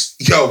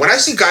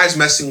guys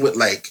messing with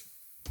like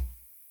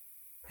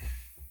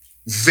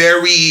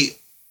very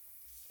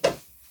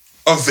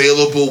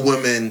available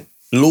women,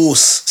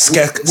 Loose.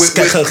 because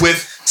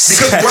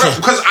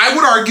I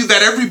would argue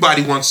that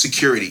everybody wants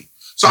security.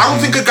 So I don't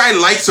think a guy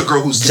likes a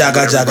girl who's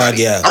Jaga,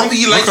 yeah. I don't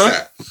think he likes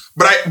that.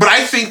 But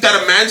I think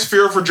that a man's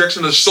fear of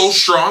rejection is so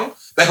strong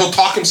that he'll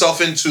talk himself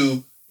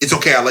into, it's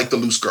okay, I like the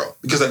loose girl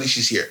because at least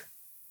she's here.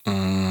 I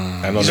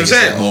know You know what I'm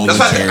saying? That's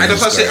why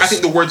I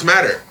think the words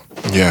matter.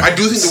 Yeah. I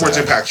do think the words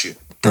impact you.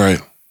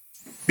 Right.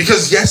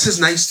 Because yes is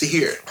nice to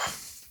hear.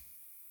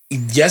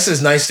 Yes,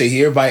 it's nice to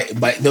hear by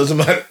doesn't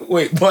matter.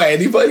 Wait, by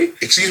anybody?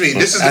 Excuse me.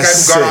 This is the guy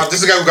who got off.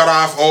 This is the guy who got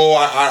off.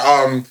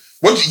 Oh,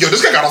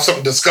 this guy got off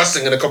something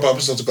disgusting in a couple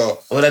episodes ago.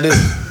 What I do?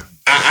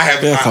 I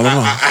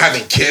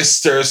haven't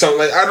kissed or something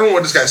like. I don't know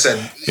what this guy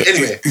said.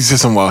 Anyway, He said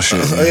some wild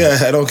shit. Oh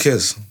yeah, I don't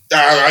kiss.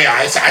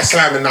 I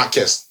slam and not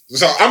kiss.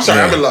 So I'm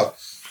sorry. I'm in love.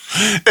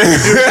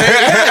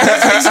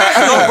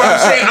 No,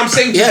 but I'm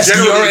saying Yes,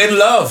 generally, you're in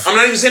love. I'm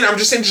not even saying. I'm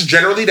just saying just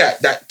generally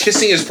that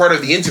kissing is part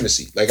of the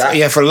intimacy. Like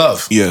Yeah, for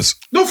love. Yes.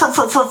 no,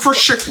 for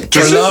sure.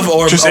 For love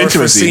or Just or for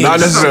intimacy, scenes. not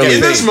necessarily-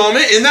 In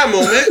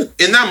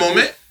that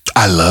moment,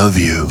 I love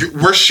you.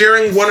 we're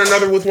sharing one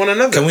another with one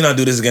another. Can we not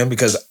do this again?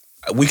 Because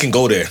we can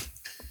go there.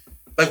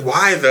 Like,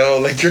 why though?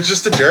 Like, you're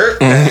just a dirt.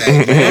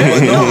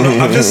 No,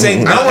 I'm just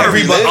saying I don't not wanna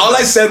everybody. relive. All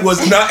I said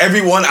was not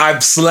everyone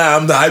I've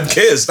slammed, I've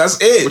kissed. That's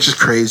it. Which is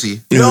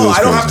crazy. No, is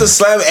I don't crazy. have to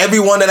slam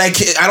everyone that I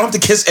kiss. I don't have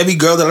to kiss every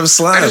girl that I've I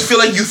slammed. just feel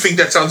like you think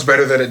that sounds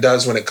better than it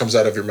does when it comes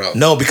out of your mouth.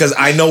 No, because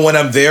I know when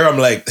I'm there, I'm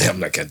like,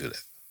 I can't do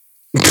that.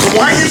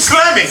 Why are you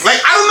slamming?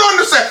 Like, I don't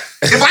understand.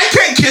 If I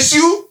can't kiss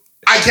you,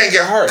 I can't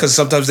get hard. Because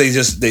sometimes they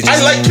just.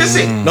 I like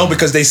kissing. No,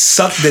 because they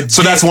suck the dick.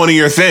 So that's one of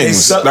your things.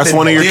 suck That's the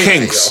one of your dick.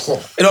 kinks. Yo.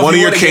 You know, One if of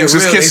you your wanna get kinks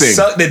is real, kissing. They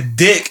suck the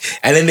dick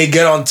and then they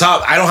get on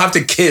top. I don't have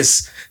to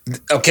kiss.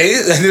 Okay?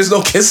 There's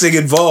no kissing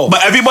involved.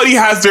 But everybody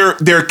has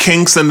their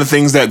kinks and the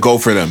things that go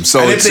for them. So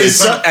and it's, if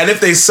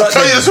they suck, I'll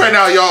tell you this right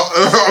now, y'all.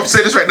 I'm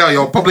saying this right now,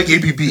 yo. Public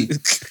APB.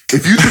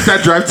 If you took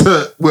that drive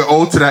with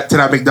O to that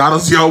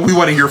McDonald's, yo, we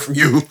want to hear from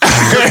you.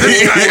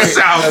 This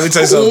guy Let me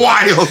tell you sounds something.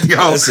 wild,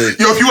 yo. Listen.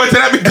 Yo, if you went to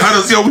that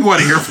McDonald's, yo, we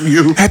want to hear from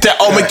you. at that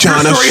old Your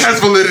McDonald's. story has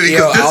validity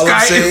yo, because this all I'm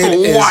guy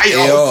saying is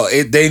wild.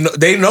 yo,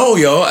 they know,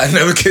 yo. I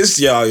never kissed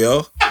y'all,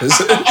 yo. You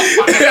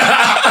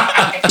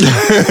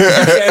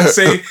can't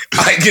say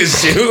I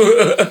kissed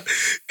you.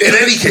 In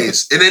any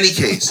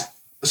case.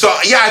 So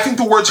yeah, I think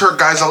the words hurt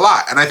guys a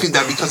lot, and I think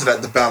that because of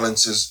that, the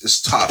balance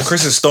is tough.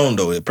 Chris is stoned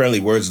though. Apparently,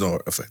 words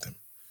don't affect him.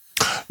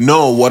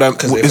 No,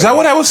 is that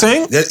what I was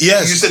saying? Yes.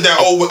 You said that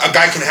a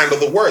guy can handle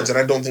the words, and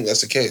I don't think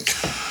that's the case.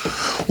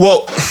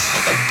 Well,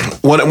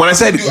 when I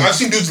said Dude, I've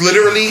seen dudes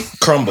literally,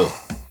 crumble.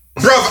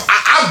 bruv,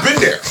 I've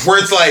been there where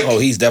it's like, Oh,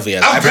 he's definitely.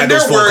 I've been had there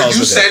those phone where calls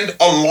you with him. send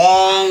a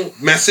long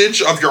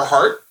message of your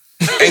heart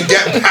and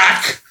get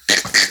back,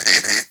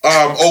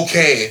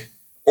 okay,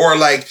 or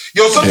like,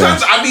 yo,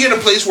 sometimes I be in a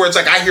place where it's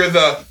like I hear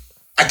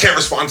I can't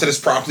respond to this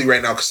properly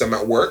right now because I'm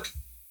at work.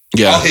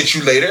 I'll yeah, hit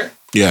you later.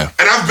 yeah.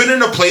 And I've been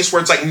in a place where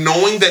it's like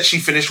knowing that she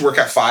finished work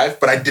at 5,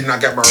 but I did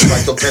not get my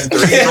reply till 10:30. Man,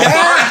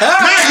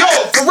 yo,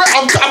 for real,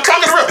 I'm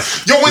talking real.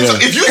 Yo,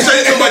 if you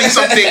send somebody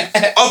something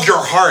of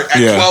your heart at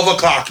 12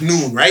 o'clock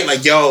noon, right?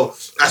 Like, yo,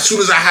 as soon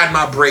as I had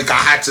my break, I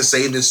had to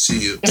say this to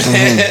you.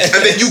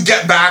 And then you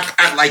get back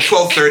at like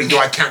 12:30, yo,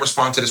 I can't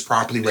respond to this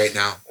properly right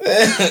now.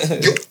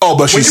 Oh,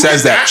 but she When you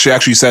says get that. She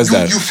actually says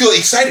that. You feel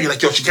excited. You're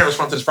like, yo, she can't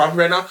respond to this properly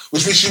right now,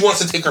 which means she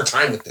wants to take her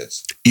time with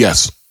this.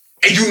 Yes.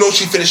 And you know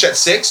she finished at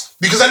 6?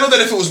 Because I know that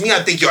if it was me,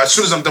 I'd think, yo, as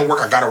soon as I'm done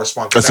work, I gotta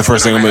respond. That's the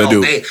first thing I'm gonna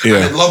do. Yeah.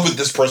 I'm in love with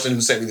this person who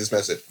sent me this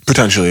message.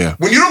 Potentially, yeah.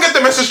 When you don't get the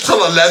message till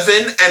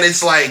 11 and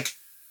it's like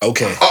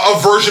Okay. a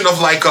version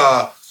of like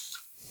the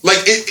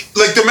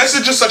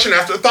message is such an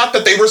afterthought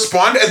that they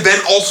respond and then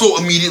also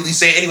immediately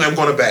say, anyway, I'm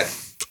going to bed.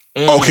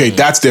 Okay,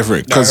 that's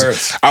different. That Because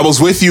hurts. I was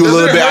with you a Doesn't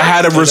little it bit. I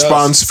hurt? had a It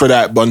response for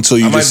that, but until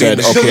you might just be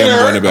in said, the- okay, I'm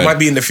going to I bed. might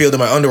be in the field of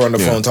my underwear on the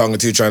phone talking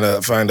to you, trying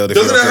to find out if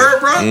Doesn't you're it okay.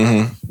 hurt,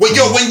 bro? Well,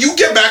 yo, when you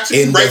get back to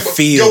me, In the right?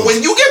 field. Yo,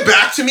 when you get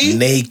back to me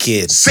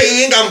Naked,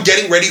 saying I'm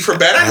getting ready for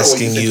bed, I know what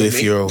you asking think you of if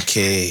me. you're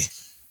okay.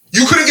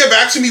 You couldn't get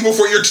back to me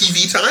before your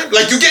TV time?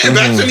 Like, you getting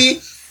back to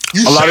me,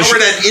 you A lot of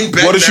showered and in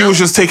bed what if she now? was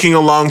just taking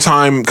a long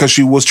time because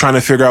she was trying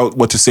to figure out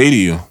what to say to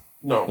you?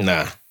 No.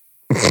 Nah.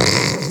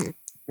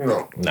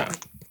 No.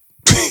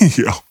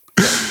 Yo.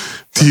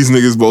 These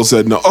niggas both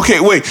said no. Okay,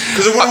 wait.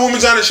 Because when a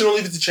woman's honest, she don't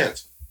leave it to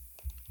chance.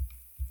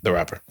 The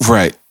rapper.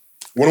 Right.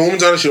 When a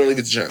woman's honest, she don't leave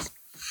it to chance.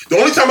 The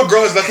only time a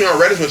girl has left me on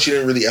red is when she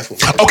didn't really F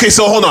with me. Okay,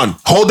 so hold on.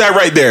 Hold that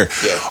right there.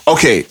 Yeah.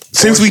 Okay,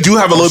 since we do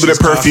have a little bit of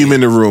perfume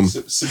in the room,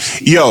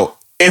 yo,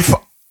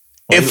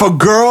 if a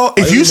girl,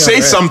 if you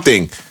say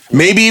something,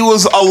 maybe it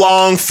was a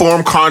long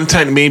form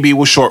content, maybe it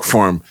was short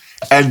form,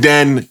 and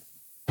then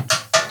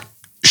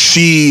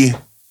she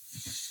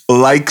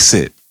likes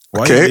it.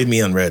 Why you Okay, leave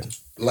me on red?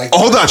 Like,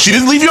 hold on. She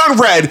didn't leave you on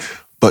red,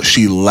 but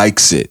she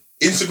likes it.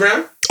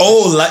 Instagram?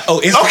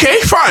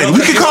 Okay, fine. We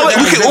can call it.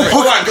 We can.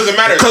 Hold on, because it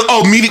matters.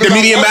 The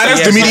media matters.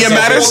 yes, The media yes, yes.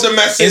 matters. Hold the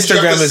message.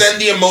 Instagram you have to is-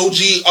 send the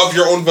emoji of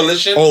your own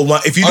volition. Oh,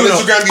 my, if you On do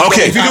Instagram, know, you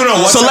Okay, if you do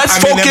know so WhatsApp, let's I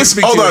may never focus.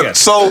 speak to Hold you on. again.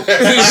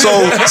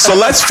 So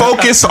let's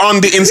focus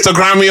on the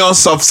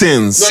Instagramios of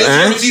sins. No,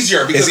 Instagram eh? is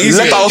easier because It's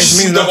easier. Let us-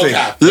 It means double nothing.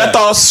 tap. Let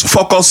us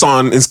focus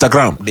on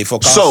Instagram. They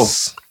focus. So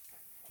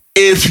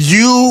if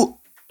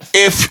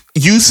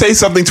you say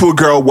something to a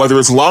girl, whether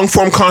it's long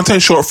form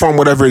content, short form,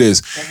 whatever it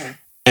is,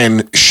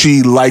 and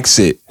she likes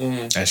it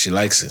and she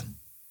likes it.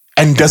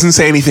 and doesn't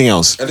say anything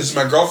else. And this is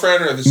my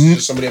girlfriend, or this is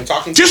just somebody I'm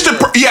talking to. Just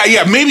or-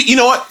 yeah, maybe you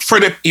know what? For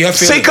the You have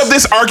sake feelings. of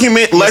this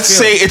argument, let's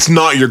say feelings. it's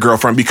not your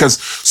girlfriend because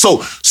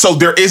so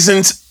there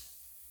isn't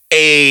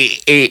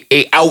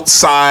a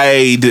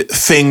outside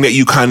thing that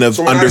you kind of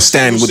So we're not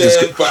understand with this.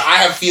 exclusive, but I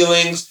have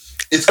feelings.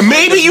 It's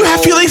Maybe you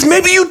have feelings,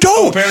 maybe you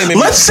don't. apparently maybe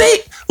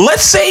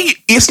Let's say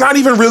it's not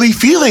even really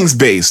feelings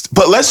based,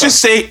 but let's just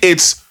say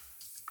it's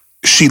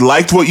she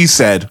liked what you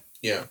said.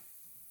 Yeah.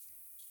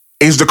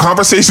 Is the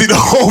conversation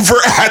over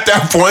at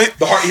that point?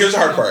 Here's the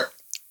hard part.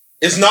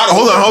 It's not.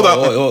 Hold on.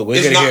 Oh, we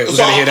gotta hear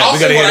that. We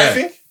gotta hear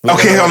that.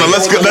 Okay, hold on.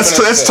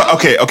 Let's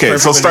talk. Okay.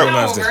 So start.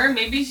 Her.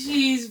 Maybe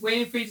she's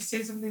waiting for you to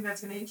say something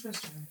that's gonna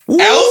interest her.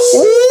 Else?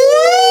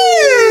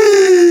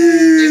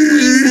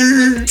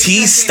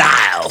 T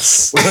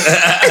Styles.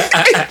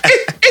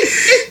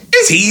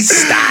 T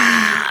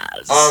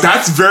Styles.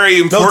 That's very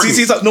important. No,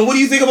 T Styles. No, what do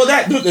you think about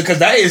that? Dude, because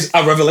that is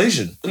a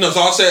revelation. No, so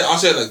I'll say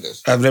it like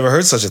this. I've never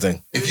heard such a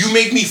thing. If you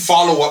make me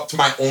follow up to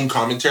my own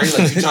commentary,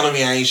 like you telling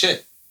me I ain't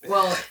shit.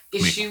 Well,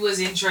 if she was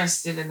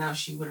interested enough,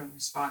 she would have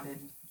responded.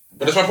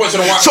 But that's my point. So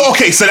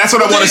that's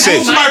what I want to say.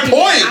 That's my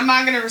point. I'm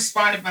not gonna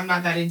respond if I'm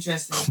not that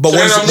interested. But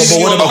what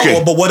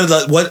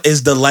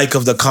is the like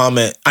of the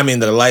comment? I mean,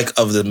 the like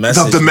of the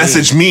message. The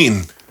message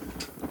mean?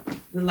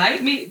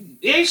 Like me,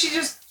 yeah.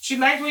 She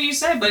liked what you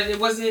said, but it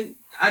wasn't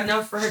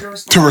enough for her to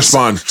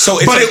respond.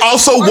 But it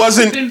also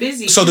wasn't. Been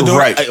busy. So the door,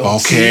 right.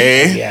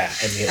 Okay. Yeah.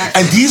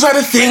 And these are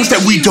the things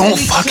that we don't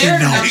fucking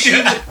know.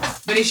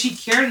 But if she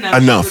cared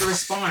enough, she would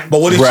respond.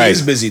 But what if she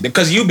is busy?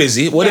 Because you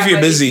busy. What if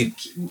you're busy?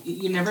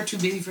 You're never too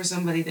busy for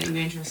somebody that you're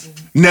interested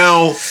in.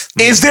 Now,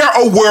 is there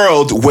a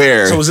world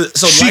where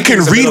she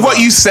can read what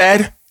you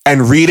said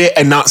and read it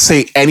and not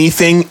say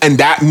anything, and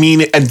that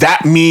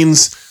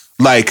means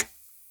like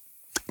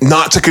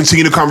not to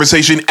continue the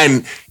conversation?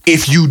 And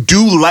if you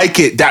do like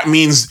it, that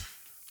means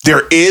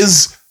there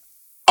is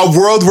a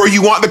world where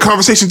you want the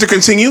conversation to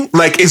continue?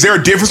 Like, is there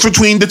a difference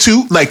between the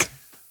two? Like,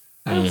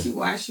 I don't see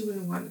why she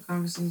wouldn't want the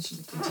conversation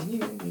to continue.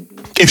 Maybe.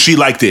 If she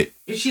liked it.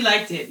 If she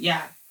liked it,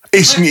 yeah.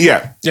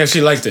 Yeah,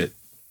 she liked it.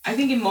 I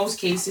think in most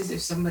cases,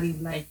 if somebody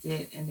liked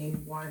it and they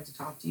wanted to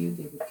talk to you,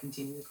 they would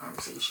continue the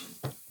conversation.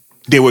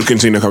 They would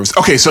continue the conversation.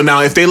 Okay, so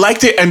now if they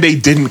liked it and they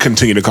didn't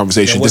continue the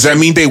conversation, does that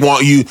mean they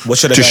want you to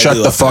shut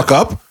the fuck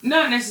up?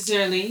 Not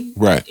necessarily.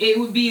 Right. It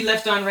would be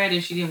left on red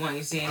if she didn't want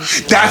you to say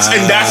anything. That's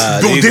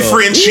the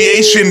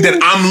differentiation that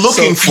I'm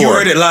looking for. You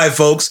heard it live,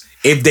 folks.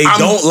 If they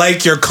don't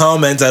like your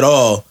comment at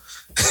all,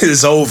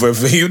 it's over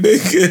for you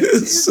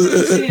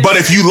niggas. But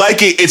if you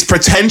like it, it's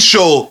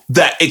potential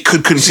that it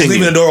could continue. She's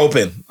leaving the door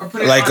open,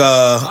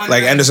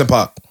 like Anderson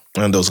 .Paak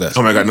and those guys.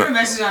 Oh my god! If you put a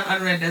message on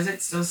unread, does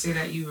it still say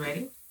that you read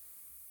it?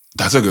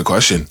 That's a good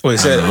question. Wait,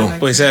 say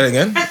it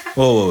again.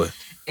 Whoa.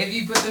 If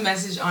you put the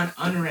message on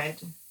unread,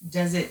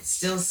 does it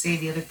still say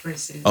the other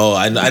person? Oh,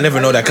 I never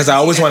know that because I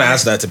always want to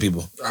ask that to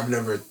people. I've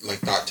never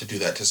thought to do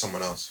that to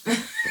someone else.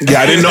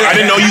 Yeah, I didn't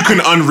know you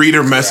can unread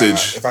a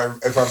message. If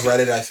I've read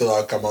it, I feel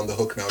like I'm on the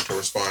hook now to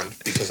respond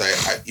because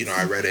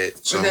I read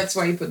it. So that's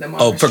why you put them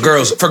on. Oh, for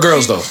girls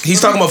though.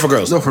 He's talking about for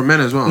girls. No, for men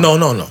as well.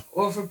 No.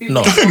 Or for people.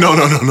 No.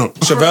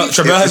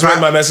 Chevelle has read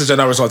my message and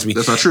not responded to me.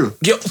 That's not true.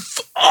 Yo,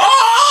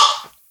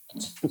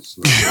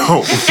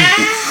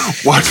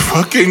 what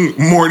fucking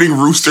morning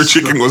rooster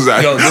chicken was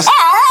that? Yo,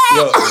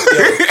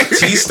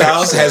 T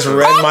Styles has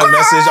read my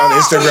message on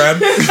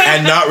Instagram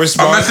and not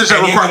responded. A message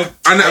that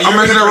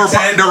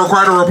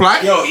required a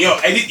reply?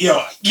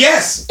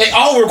 Yes. It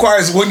all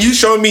requires when you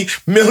show me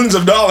millions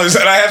of dollars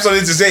and I have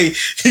something to say,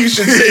 you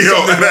should say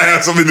something. And I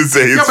have something to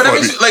say. But that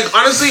makes, like,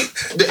 honestly,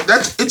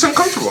 it's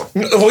uncomfortable.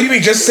 What do you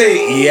mean? Just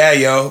say, yeah,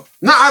 yo.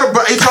 No,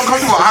 but it's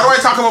uncomfortable. How do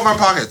I talk about my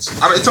pockets?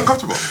 It's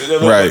uncomfortable.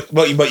 Right.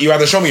 But you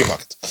rather show me your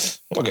pockets.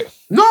 Okay.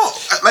 No,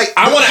 like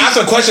I want to ask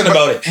a question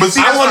about it. But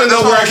see, I want to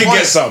know where I can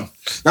get some.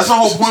 That's the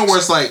whole point where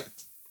it's like,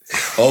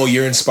 oh,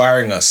 you're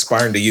inspiring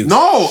the youth.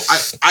 No,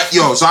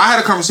 so I had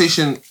a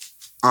conversation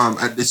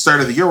at the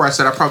start of the year where I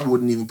said I probably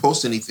wouldn't even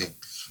post anything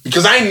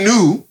because I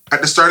knew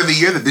at the start of the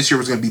year that this year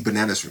was going to be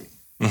bananas for me.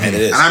 Mm-hmm. And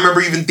it is. And I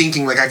remember even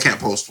thinking like I can't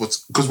post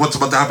because what's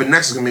about to happen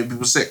next is going to make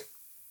people sick.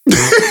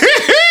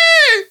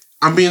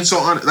 I'm being so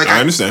honest. Like I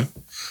understand.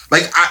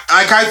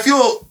 I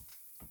feel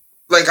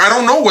like I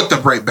don't know what the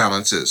right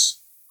balance is.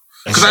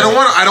 Because I don't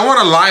want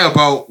to lie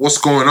about what's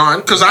going on.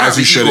 Because I have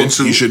an ego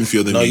too. You shouldn't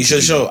feel the need. No, you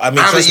should show. I mean,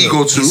 I have an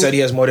ego too. He said he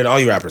has more than all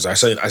you rappers. I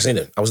seen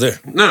it. I was there.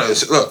 No.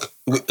 Look.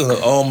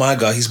 Oh my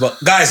god,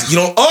 guys. You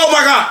don't. Oh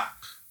my god.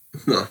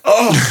 No.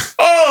 Oh.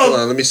 Hold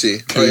on, let me see.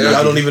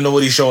 I don't even know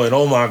what he's showing.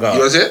 Oh my god.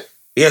 You want it?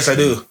 Yes, I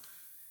do.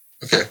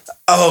 Okay.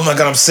 Oh my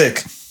god, I'm sick.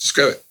 Just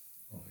grab it.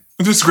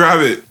 Just grab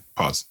it.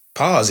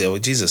 Pause. Yeah,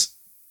 with Jesus.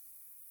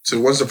 So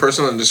once the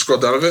personal and just scroll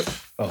down a bit,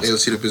 you'll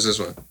see the business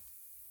one.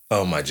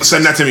 Oh my Jesus.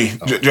 Send that to me.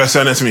 Just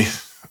send that to me.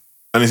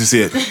 I need to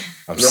see it.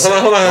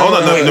 Hold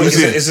on. Let me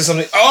see it. Is this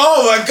something?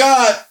 Oh my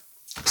god.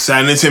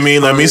 Send it to me.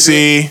 Let me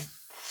see.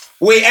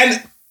 Wait,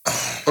 and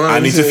I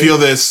need to feel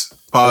this.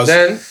 Pause.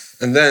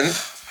 And then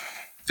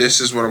this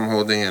is what I'm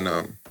holding, and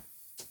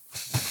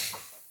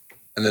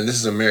then this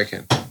is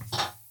American.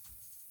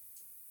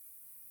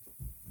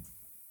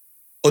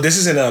 Oh, this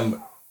is in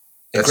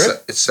Crib?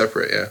 It's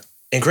separate, yeah.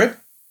 In Crib?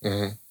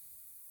 Mm-hmm.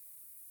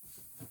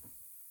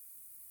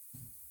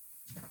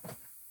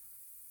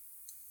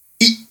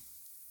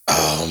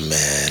 Oh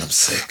man, I'm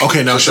sick.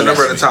 Okay, now it's the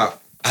number at the top.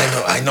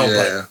 I know,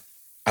 yeah.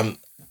 But I'm.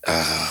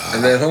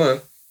 And then hold on,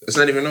 it's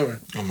not even over.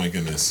 Oh my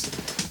goodness.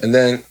 And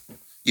then,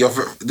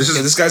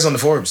 this guy's on the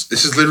Forbes.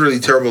 This is literally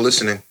terrible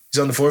listening. He's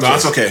on the Forbes. No,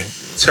 that's okay.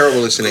 Terrible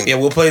listening. Yeah,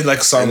 we'll play like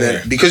a song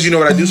there. Because you know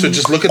what I do, so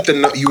just look at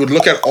you would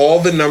look at all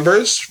the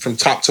numbers from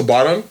top to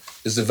bottom,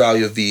 is the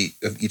value of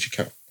each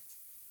account.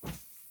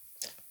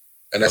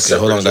 And that's Okay,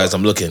 hold on, separate as guys.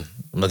 I'm looking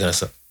at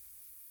stuff.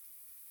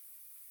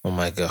 Oh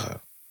my god.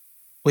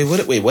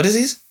 Wait, what is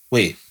these?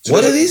 Wait, So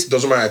what those are these?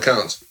 Those are my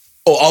accounts.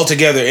 Oh, all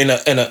together in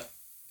a.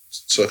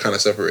 So kind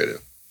of separated.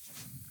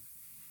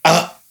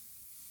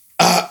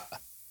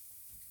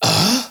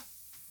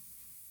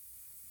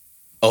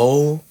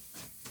 Oh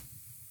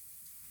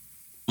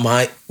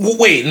my!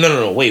 Wait,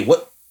 no. Wait,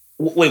 what?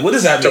 Wait, what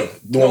does that mean?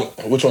 The one,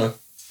 which one?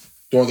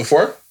 The one with the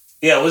 4?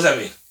 Yeah, what does that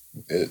mean?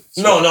 It's,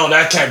 No,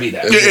 that can't be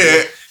that.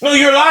 Yeah. No,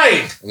 you're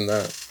lying. I'm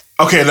not.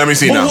 Okay, let me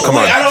see now. Come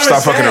on. I don't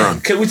Stop fucking understand.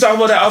 around. Can we talk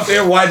about that off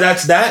air? Why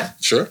that's that?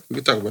 Sure, we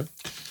can talk about it.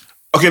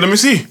 Okay, let me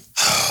see.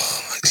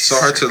 It's so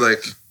hard to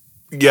like.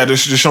 Yeah,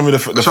 just show me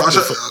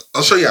the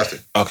I'll show you after.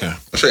 Okay.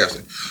 I'll show you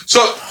after. So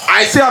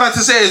I say all that to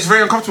say it's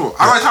very uncomfortable.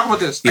 How do I talk about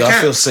this? Yeah, I I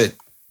can't. feel sick.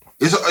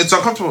 It's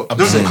uncomfortable.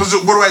 sick. Because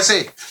what do I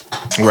say?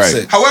 Right.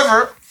 Sick.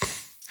 However,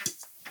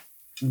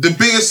 the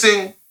biggest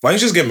thing, Why don't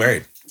you just get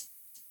married?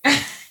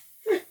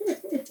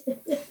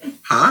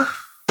 huh?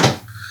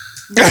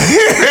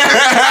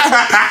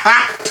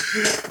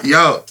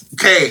 Yo,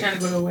 okay. Trying to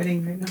go to a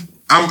wedding right now.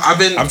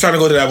 I'm trying to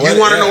go to that wedding.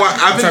 You want to know what?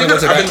 I've been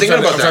thinking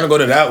about I'm trying to go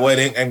to that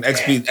wedding and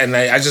and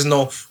I just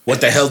know what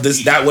the hell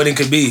that wedding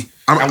could be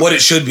and what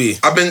it should be.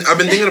 I've been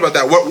thinking about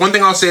that. One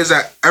thing I'll say is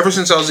that ever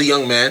since I was a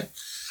young man,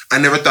 I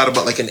never thought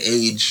about like an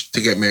age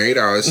to get married.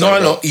 I always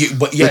thought about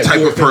but yeah, the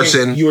type of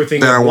person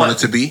that I wanted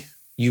to be.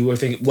 You were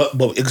thinking what?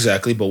 But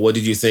exactly. But what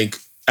did you think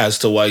as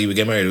to why you would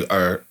get married?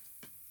 Or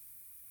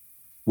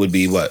would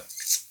be what?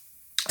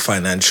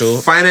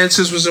 Financial.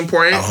 Finances was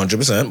important.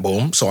 100%.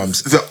 Boom. So I'm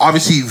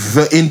Obviously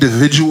the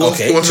individual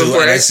okay. was Too,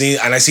 important.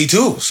 and I see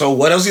too. So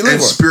what else you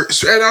live and for?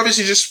 and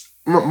obviously just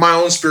my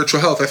own spiritual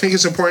health. I think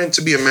it's important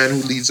to be a man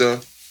who leads a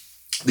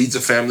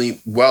family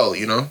well.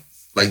 You know,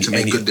 like to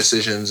make good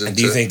decisions. And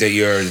do you think that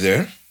you're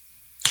there?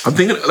 I'm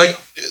thinking like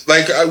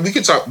we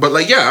could talk, but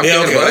like I'm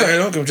thinking about it.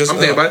 Okay, I'm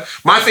thinking about it.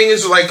 My thing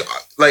is like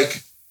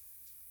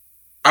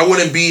I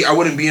wouldn't be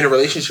in a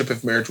relationship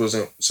if marriage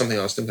wasn't something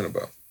I was thinking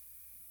about.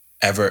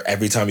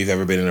 Every time you've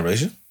ever been in a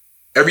relationship?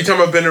 Every time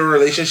I've been in a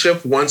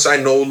relationship, once I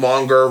no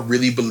longer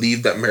really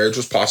believed that marriage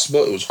was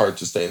possible, it was hard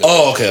to stay in it.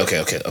 Oh, okay. No,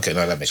 that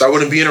makes So sense. I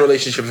wouldn't be in a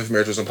relationship if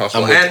marriage wasn't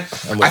possible. I'm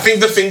with I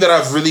think the thing that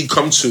I've really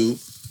come to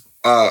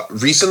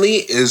recently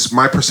is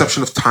my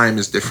perception of time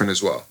is different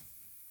as well.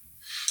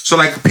 So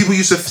like people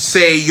used to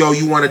say, yo,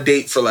 you want to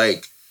date for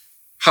like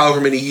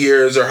however many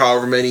years or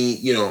however many,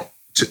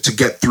 to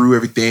get through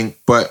everything.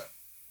 But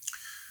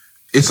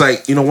it's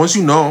like, once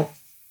you know.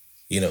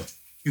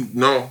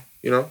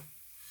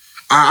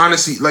 I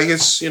honestly like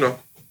it's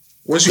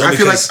once you I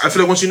feel like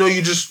once you know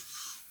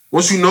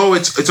once you know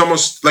it's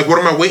almost like what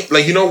am I waiting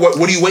like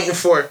what are you waiting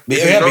for?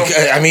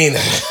 Because, I mean no,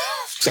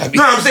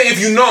 I'm saying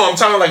if I'm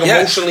talking like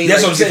emotionally.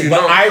 That's like, what I'm saying.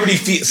 But I already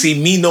see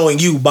me knowing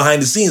you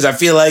behind the scenes. I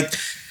feel like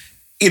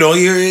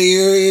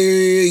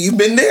you've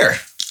been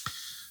there.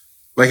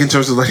 Like in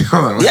terms of like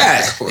hold on,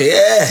 yeah.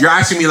 You're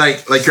asking me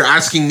like you're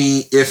asking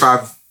me if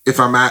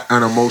I'm at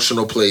an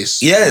emotional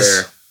place.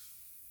 Yes.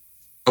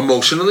 Where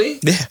emotionally.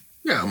 Yeah.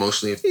 Yeah,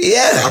 emotionally. If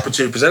the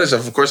opportunity presented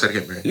itself, of course I'd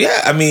get married.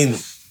 Yeah, I mean,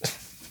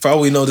 for all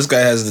we know, this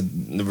guy has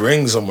the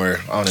ring somewhere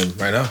on him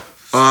right now.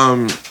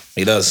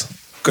 He does.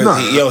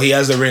 He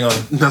has the ring on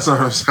him. That's not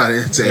what I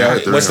didn't say. Yeah,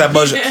 what's that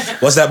bulge?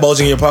 What's that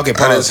bulge in your pocket?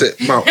 Pause.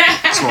 It's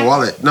my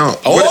wallet. No.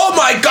 Oh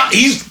my god,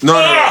 he's no.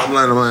 I'm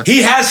lying.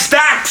 He has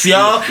stacks,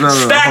 y'all.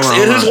 Stacks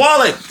in his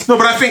wallet. No,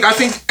 but I think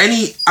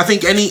any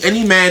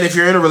man, if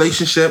you're in a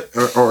relationship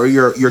or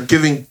you're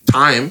giving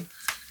time,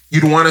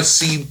 you'd want to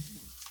see.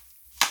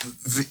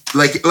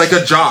 Like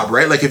a job,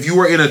 right? Like if you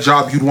were in a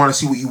job, you'd want to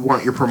see what you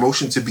want your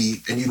promotion to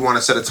be, and you'd want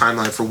to set a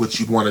timeline for which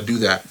you'd want to do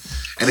that.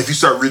 And if you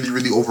start really,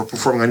 really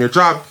overperforming on your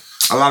job,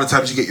 a lot of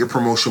times you get your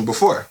promotion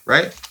before,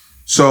 right?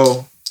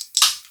 So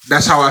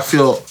that's how I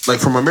feel.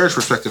 Like from a marriage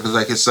perspective, is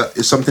like it's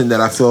something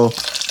that I feel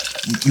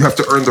you have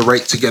to earn the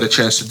right to get a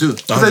chance to do.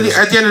 Because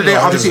at the end of the day,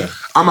 obviously,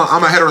 I'm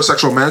a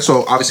heterosexual man,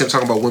 so obviously I'm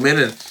talking about women,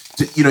 and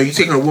you're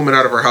taking a woman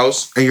out of her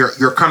house, and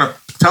you're kind of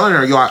telling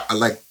her, I'm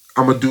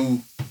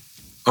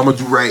gonna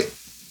do right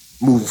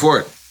moving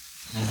forward.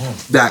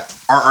 Mm-hmm. That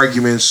our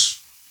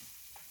arguments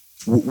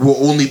will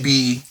only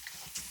be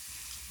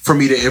for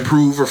me to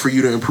improve or for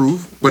you to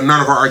improve, but none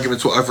of our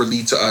arguments will ever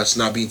lead to us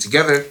not being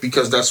together,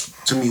 because that's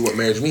to me what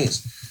marriage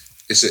means.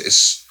 You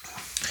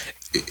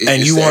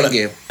want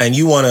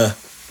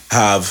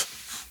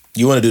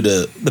to do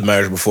the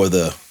marriage before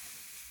the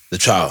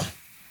child.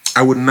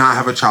 I would not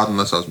have a child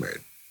unless I was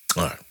married.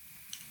 All right.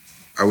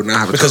 I would not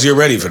have a because child. You're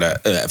ready for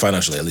that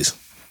financially at least.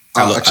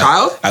 A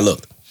child? I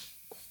looked.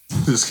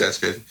 This guy's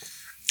crazy.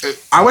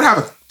 I would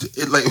have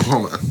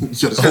hold on.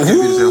 This guy's gonna say a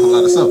whole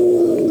lot of stuff.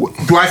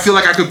 Do I feel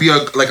like I could be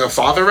a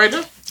father right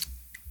now?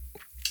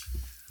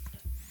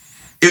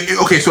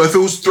 Okay, so if it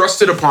was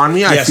thrusted upon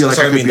me, I feel like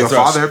I could be a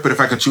father. But if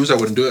I could choose, I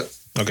wouldn't do it.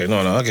 Okay,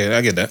 no, okay,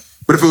 I get that.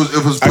 But if it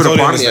was put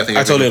upon me, I think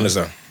I totally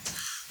understand.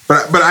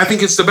 But I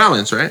think it's the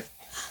balance, right?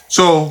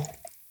 So,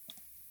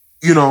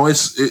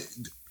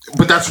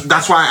 but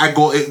that's why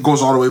it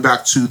goes all the way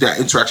back to that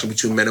interaction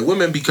between men and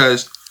women,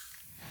 because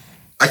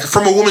Like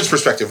from a woman's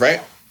perspective,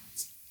 right?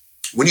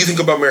 When you think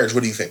about marriage,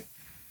 what do you think?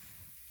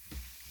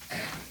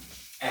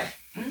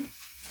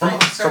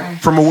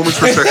 From a woman's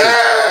perspective.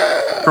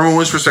 From a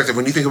woman's perspective,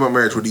 when you think about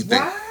marriage, what do you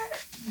think? What?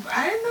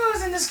 I didn't know I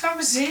was in this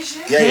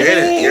conversation. Yeah, you're in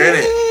it. You're in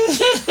it.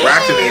 We're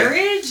active in it.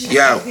 Marriage?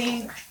 Yeah. I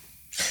think,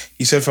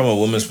 You said from a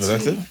woman's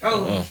perspective?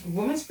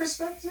 woman's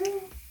perspective?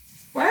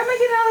 Why am I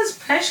getting all this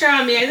pressure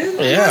on me? I didn't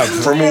know Yeah, this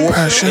was from a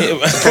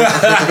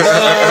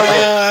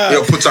real.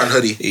 Yo, puts on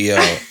hoodie. Yo,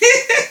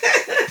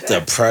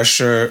 the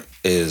pressure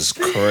is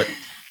I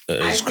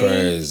think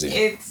crazy.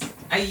 It's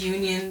a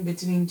union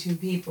between two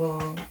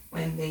people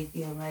when they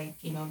feel like,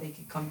 you know, they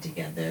could come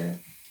together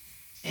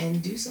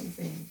and do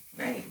something.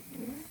 Right.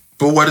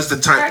 But what is the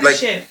time? Like,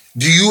 Partnership.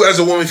 do you as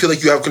a woman feel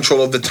like you have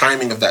control of the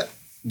timing of that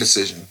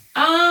decision?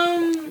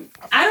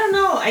 I don't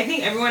know. I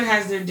think everyone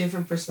has their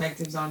different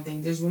perspectives on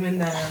things. There's women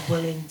that are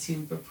willing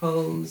to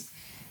propose.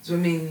 There's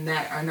women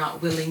that are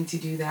not willing to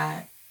do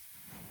that.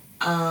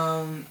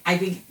 I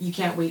think you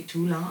can't wait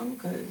too long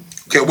because.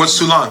 Okay, what's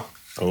too long?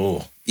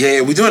 Oh.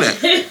 Yeah, we doing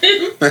it.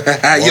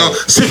 Yo,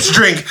 sips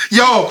drink.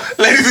 Yo,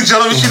 ladies and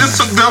gentlemen, she just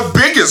took the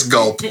biggest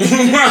gulp. Hey.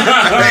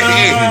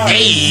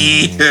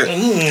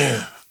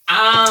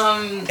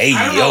 Hey,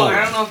 I don't yo. know.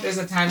 I don't know if there's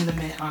a time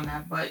limit on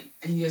that, but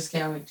you just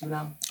can't wait too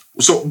long.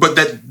 So, but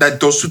that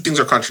those two things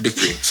are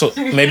contradictory. So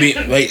maybe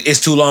like it's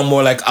too long,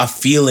 more like a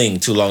feeling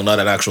too long, not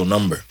an actual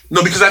number.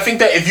 No, because I think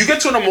that if you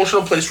get to an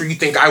emotional place where you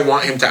think I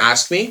want him to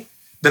ask me,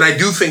 then I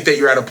do think that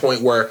you're at a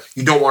point where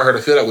you don't want her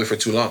to feel that way for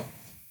too long.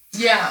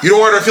 Yeah. You don't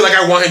want her to feel like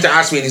I want him to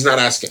ask me and he's not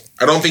asking.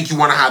 I don't think you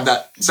want to have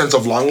that sense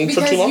of longing for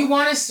Because too long. you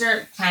want to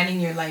start planning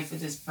your life with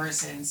this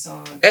person,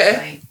 so it's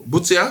like,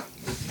 Butsia?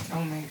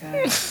 oh my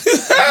god,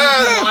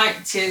 you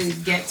want to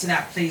get to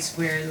that place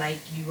where like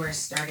you are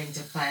starting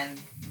to plan,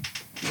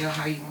 you know,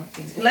 how you want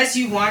things. Unless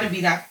you want to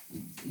be that,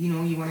 you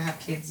know, you want to have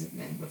kids and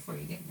then before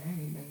you get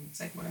married, then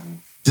it's like whatever.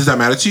 Does that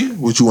matter to you?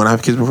 Would you want to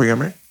have kids before you get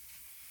married?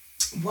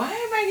 Why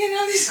am I getting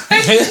all these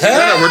questions?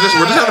 No, we're just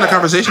having a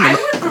conversation. I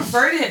would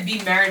prefer to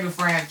be married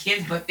before I have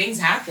kids, but things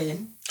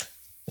happen.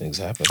 Things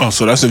happen. Oh,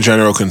 so that's a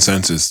general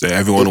consensus that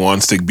everyone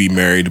wants to be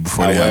married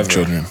before they have However.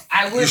 children.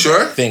 I would. You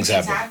sure? Things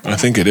happen. I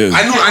think it is.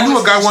 I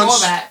knew a guy control once.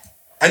 that.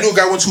 I knew a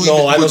guy once who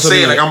No, I know would say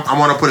somebody like I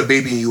want to put a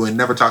baby in you and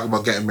never talk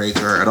about getting married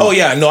to her at all. Oh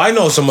yeah, no, I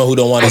know someone who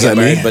don't want to Was get that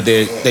me? married, but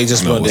they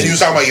just want So he to. was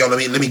talking about, yo,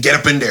 let me get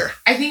up in there.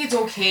 I think it's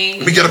okay.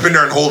 Let me get up in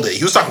there and hold it.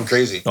 He was talking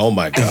crazy. Oh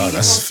my I think god,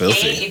 that's it's okay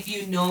filthy. if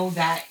you know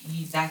that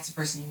that's the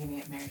person you're gonna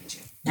get married to.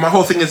 My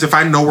whole thing is if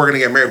I know we're gonna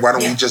get married, why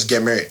don't Yeah. we just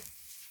get married?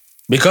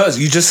 Because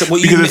you just said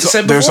what you Because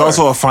said there's before.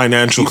 also a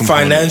financial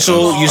component.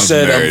 financial. You of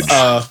said marriage.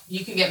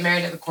 You can get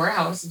married at the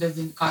courthouse. It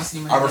doesn't cost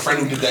any money. I have a friend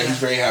who did that. He's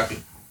very happy.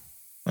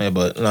 yeah,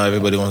 but not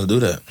everybody wants to do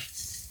that.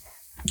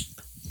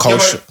 Yeah,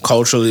 but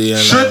Culturally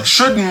and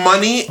Should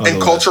money and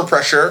Otherwise. culture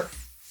pressure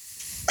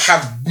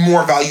have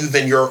more value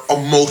than your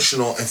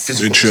emotional and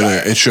physical it shouldn't.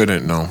 desire? It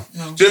shouldn't. No. Do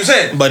you know what I'm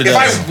saying? But it if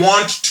does. I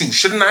want to,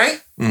 shouldn't I?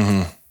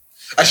 Mm-hmm.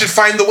 I should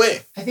find the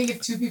way. I think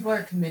if two people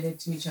are committed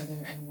to each other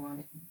and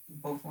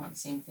both want the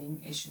same thing,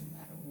 it shouldn't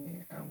matter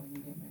where or when you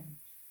get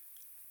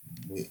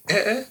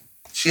married.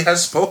 She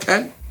has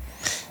spoken.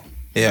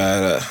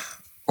 yeah,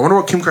 I wonder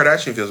what Kim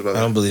Kardashian feels about I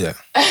that. don't believe that.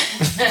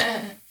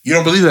 You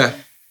don't believe that?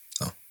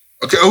 No.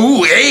 Okay.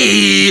 Ooh,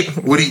 hey.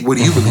 What do you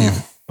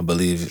believe? I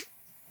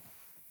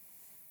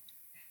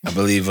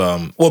believe.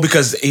 Well,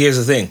 because here's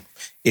the thing: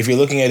 if you're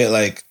looking at it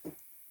like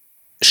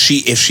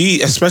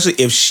especially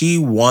if she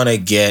want to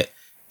get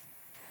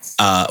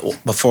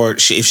if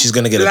she's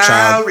gonna get a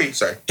child. Lowry.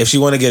 Sorry. If she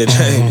want to get a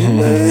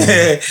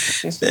child,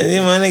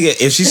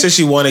 if she says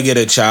she want to get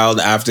a child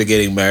after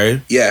getting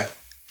married, Yeah.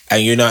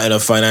 and you're not in a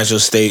financial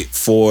state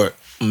for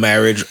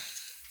marriage,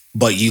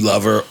 but you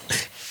love her,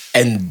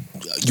 and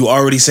you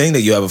already saying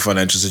that you have a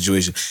financial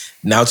situation,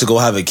 now to go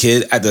have a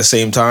kid at the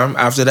same time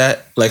after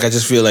that, like I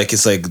just feel like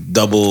it's like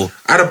double.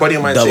 I had a buddy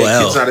of mine say Double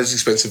L. kids not as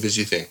expensive as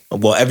you think.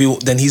 Well,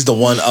 then he's the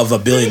one of a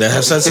billion that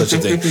have said such a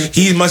thing.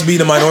 He must be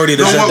the minority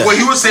that No, said what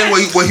that. he was saying,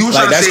 what he was Like,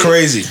 trying to that's say,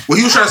 crazy. What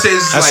he was trying to say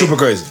is That's like, super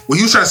crazy. What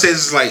he was trying to say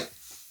is like,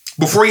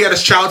 before he had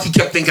his child, he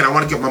kept thinking, I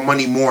want to get my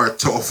money more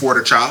to afford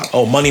a child.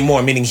 Oh, money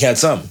more, meaning he had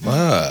some.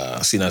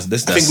 See, that's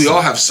this. I think we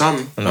all have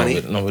some No, money.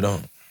 we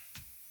don't.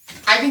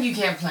 I think you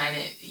can't plan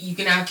it. You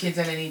can have kids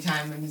at any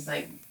time, and it's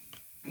like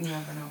you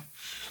never know.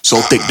 So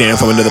thick Dan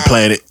from another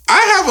planet. I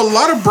have a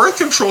lot of birth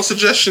control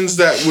suggestions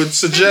that would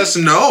suggest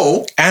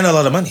no, And a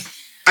lot of money.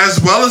 as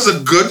well as a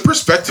good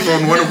perspective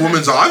on when a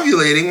woman's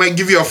ovulating. Might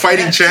give you a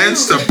fighting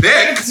chance to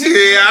pick.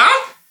 Yeah.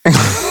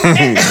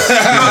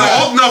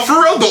 No,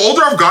 for real. The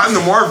older I've gotten,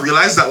 the more I've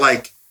realized that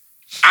like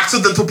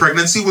accidental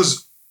pregnancy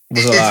Was a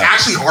it's lie.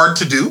 actually hard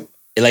to do.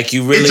 Like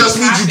you really, It just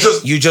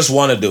means you just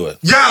want to do it.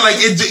 yeah, like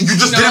you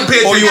just No, didn't pay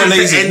attention. or you were to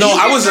lazy. any- No,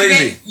 I was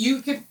lazy.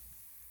 You could.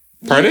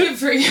 Pardon? You could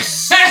forget.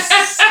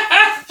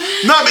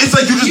 No, it's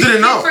like you just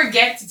didn't know.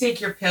 Forget to take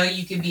your pill.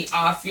 You could be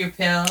off your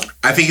pill.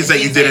 I think it's that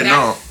you Things like didn't that.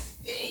 know.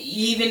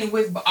 Even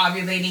with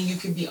ovulating, you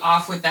could be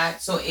off with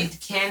that. So it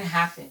can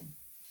happen.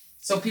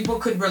 So people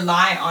could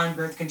rely on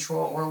birth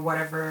control or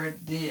whatever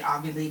the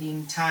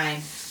ovulating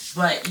time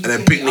But you then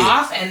can picnic. be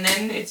off, and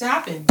then it's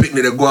happened.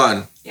 Picnic de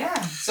guan. Yeah.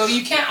 So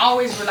you can't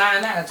always rely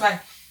on that. That's why,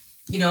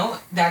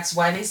 that's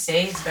why they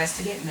say it's best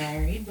to get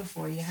married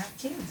before you have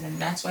kids. And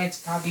that's why it's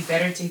probably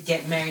better to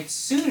get married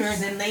sooner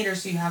than later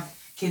so you have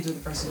kids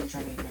with the person you're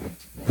trying to get married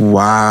to.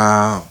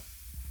 Wow.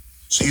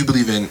 So you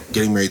believe in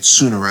getting married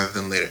sooner rather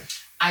than later?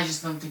 I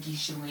just don't think you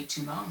should wait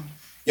too long.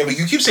 Yeah, but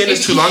you keep saying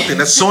this too long thing.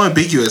 That's so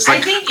ambiguous.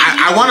 Like,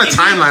 I I want a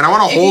timeline. I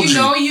want to hold If you.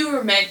 you know you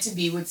were meant to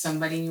be with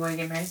somebody and you want to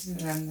get married to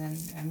them, then,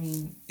 I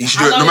mean... You should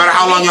do it no matter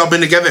how long y'all been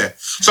together.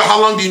 So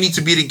how long do you need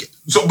to be together?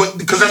 So, but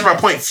because that's my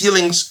point.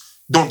 Feelings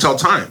don't tell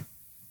time.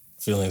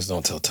 Feelings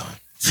don't tell time.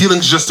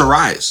 Feelings just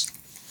arise.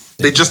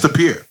 They just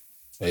appear.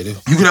 They do.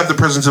 You can have the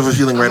presence of a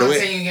feeling right I'm not away.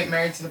 saying you get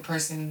married to the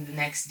person the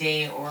next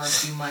day or a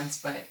few months,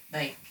 but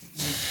like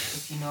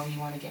if you know you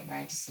want to get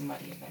married to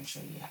somebody,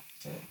 eventually you have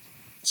to.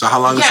 So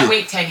how long You is can't it?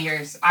 wait 10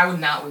 years. I would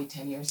not wait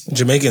 10 years.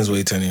 Jamaicans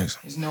wait 10 years.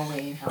 There's no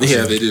way in hell.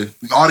 Yeah, they do.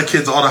 All the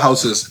kids, all the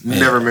houses,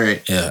 never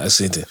married. Yeah, I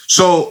see it.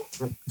 So,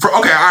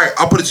 all right,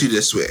 I'll put it to you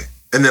this way.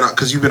 And then,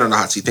 because you've been on the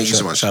hot seat. Thank you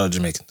so much. Shout out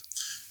Jamaicans.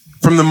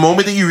 From the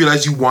moment that you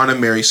realize you want to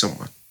marry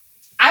someone,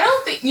 I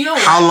don't think,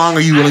 how long are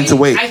you willing to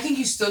wait? I think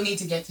you still need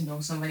to get to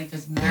know somebody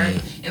because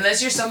marriage,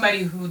 unless you're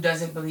somebody who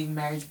doesn't believe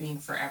marriage being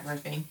forever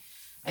thing,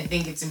 I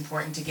think it's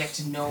important to get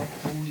to know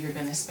who you're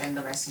going to spend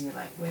the rest of your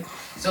life with.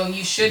 So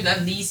you should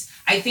at least,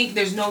 I think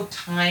there's no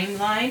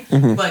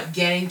timeline, but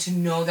getting to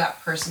know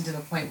that person to the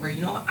point where,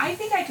 I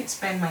think I could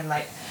spend my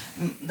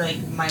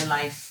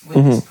life,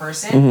 with this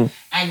person,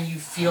 and you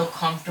feel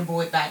comfortable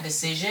with that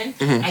decision,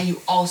 and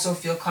you also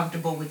feel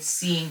comfortable with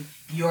seeing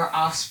your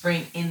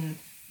offspring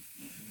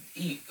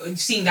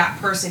seeing that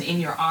person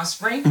in your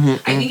offspring.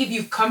 I think if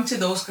you've come to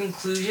those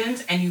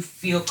conclusions and you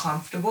feel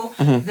comfortable,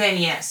 then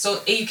yes.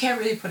 So you can't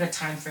really put a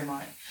time frame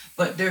on it.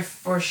 But there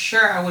for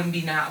sure, I wouldn't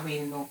be not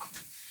waiting. No,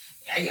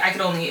 I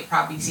could only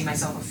probably see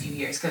myself a few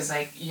years because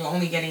you're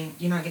not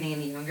getting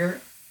any younger.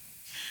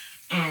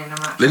 And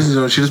I'm not. Ladies and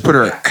gentlemen, she just put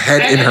her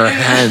head in her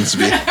hands,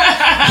 bitch.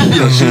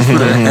 She just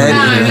put her head in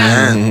her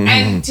hands.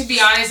 And to be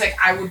honest,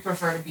 I would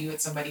prefer to be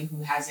with somebody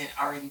who hasn't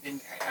already been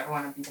married. I don't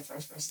want to be the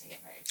first person to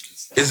get married.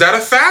 Is that a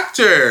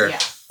factor? Yeah.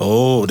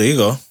 Oh, there you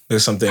go.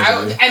 There's something.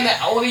 And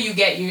the older you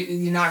get,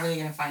 you're not really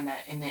gonna find that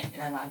in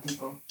a lot of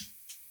people.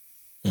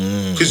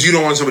 Because you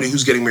don't want somebody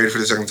who's getting married for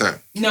the second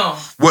time. No.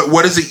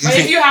 What is it you but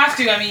think? If you have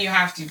to, you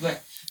have to.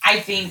 But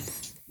I think,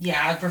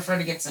 I'd prefer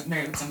to get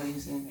married with somebody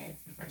who's getting married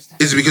for the first time.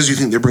 Is it because you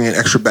think they're bringing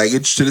extra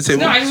baggage to the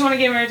table? No, I just want to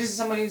get married to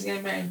somebody who's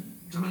getting married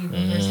to me for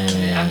the first time.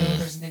 And I'm the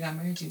person they got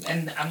married to,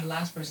 and I'm the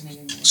last person they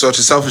got married to. So it's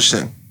a selfish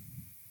thing.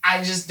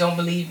 I just don't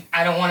believe.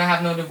 I don't want to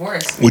have no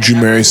divorce. Would you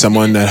marry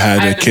someone that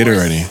had a kid divorce.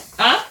 already?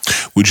 Huh?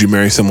 Would you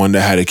marry someone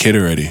that had a kid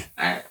already?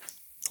 I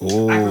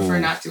prefer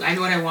not to. I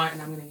know what I want,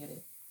 and I'm gonna get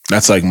it.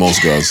 That's like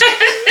most girls.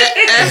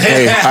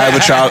 Hey, I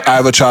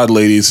have a child,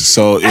 ladies.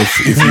 So if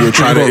you're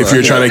trying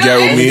to get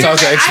with me, Talk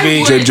to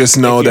XB. just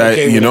know If you're that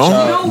okay with a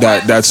child.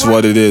 that's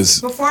what it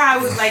is. Before I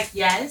was like,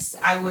 yes,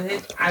 I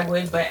would,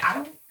 but I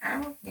don't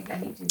think I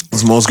need to.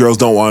 'Cause most girls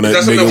don't want a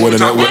That's what nigga they with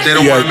talk about. They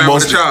don't want a man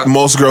with a child.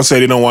 most girls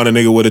say they don't want a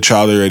nigga with a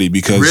child already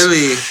because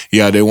Really?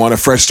 yeah, they want a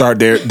fresh start.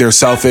 They're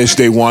selfish.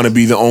 They want to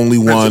be the only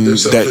one They're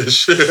that.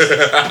 selfish.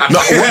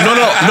 No.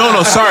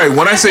 Sorry.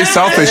 When I say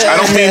selfish, I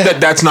don't mean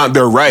that's not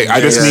their right. I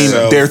just mean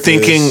they're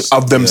thinking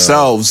of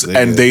themselves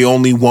and they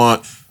only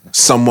want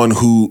someone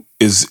who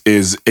is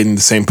in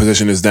the same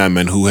position as them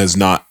and who has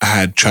not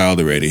had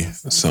child already.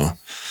 So,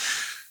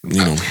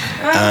 Kanye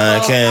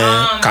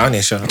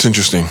show. it's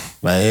interesting.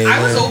 I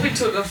was open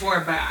to it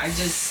before, but I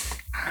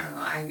don't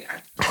know.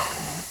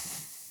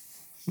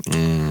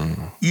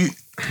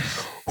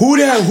 Who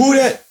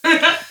that?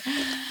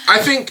 I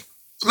think,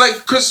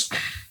 because,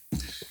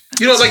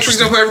 for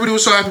example, everybody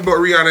was so happy about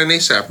Rihanna and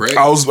ASAP, right?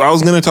 I was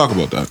gonna talk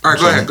about that. All right,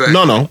 go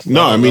ahead.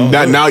 No. I mean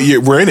that now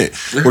we're in it.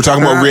 We're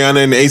talking about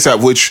Rihanna and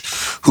ASAP,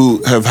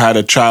 who have had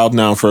a child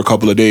now for a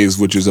couple of days,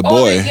 which is a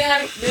boy. They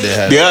had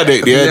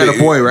They had a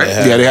boy, right?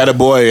 They had a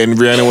boy, and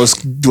Rihanna was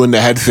doing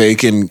the head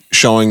fake and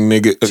showing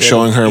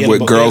her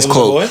with girls'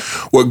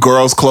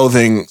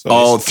 clothing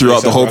all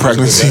throughout the whole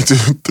pregnancy to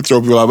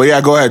throw people out. But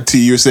yeah, go ahead, T.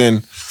 You're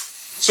saying.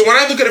 So when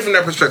I look at it from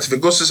that perspective, it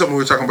goes to something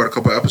we were talking about a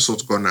couple of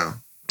episodes ago now.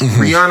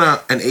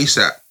 Rihanna and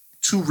ASAP,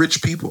 two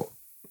rich people.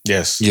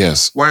 Yes.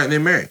 Why aren't they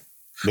married?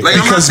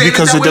 Because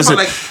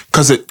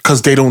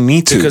they don't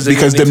need to.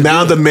 Because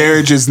now the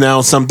marriage is now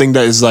something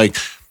that is like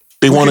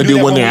they want to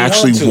do when they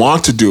actually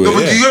want to do it. No,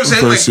 but do you know what I'm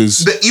saying?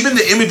 Versus, even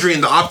the imagery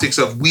and the optics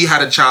of we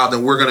had a child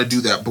and we're going to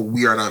do that, but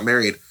we are not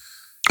married.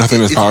 I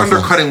think that's powerful.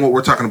 Undercutting what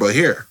we're talking about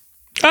here.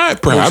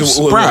 Perhaps.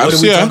 What are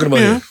we talking about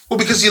here? Well,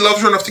 because he loves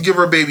her enough to give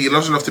her a baby. He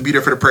loves her enough to be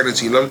there for the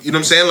pregnancy. You know what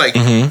I'm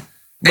saying?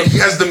 And he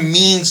has the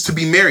means to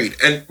be married.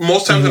 And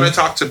most times when I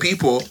talk to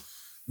people,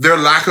 their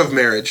lack of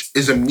marriage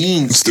is a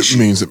means.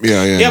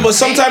 Yeah, but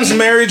sometimes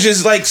marriage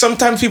is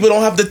sometimes people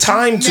don't have the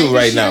time to Maybe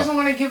right she now. doesn't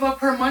want to give up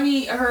her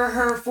money,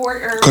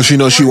 because she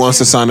knows she wants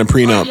to sign a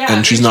prenup,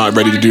 and she's not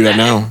ready to do that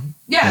now.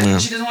 Yeah,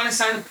 she doesn't want to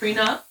sign a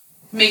prenup,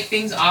 make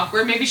things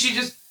awkward. Maybe she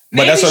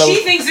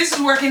thinks this is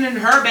working in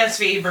her best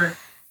favor.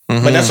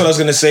 But that's what I was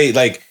gonna say.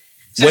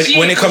 So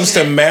when it comes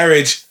to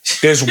marriage,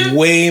 there's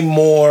way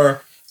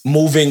more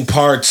moving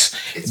parts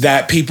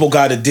that people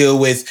got to deal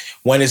with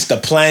when it's the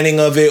planning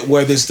of it,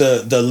 whether it's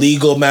the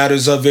legal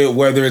matters of it,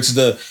 whether it's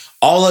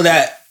all of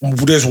that.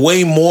 There's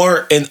way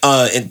more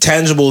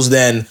intangibles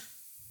than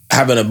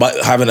having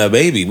a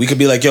baby. We could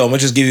be like, yo, I'm gonna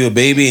just give you a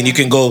baby and you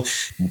can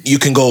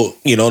go,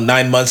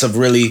 9 months of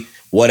really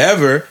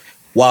whatever.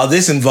 While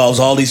this involves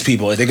all these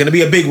people, is there going to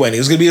be a big wedding?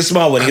 Is it going to be a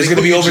small wedding? Is it going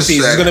to be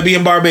overseas? Is it going to be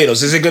in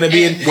Barbados? Is it going to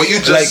be in what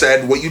you just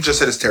said? What you just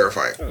said is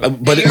terrifying.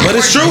 But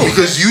it's true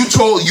because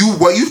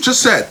what you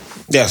just said.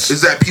 Yes,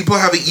 is that people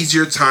have an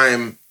easier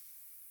time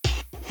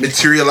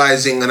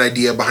materializing an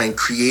idea behind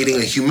creating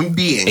a human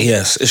being.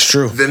 Yes, it's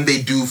true. Than they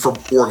do for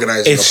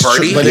organizing a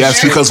party. But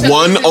yes, because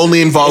one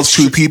only involves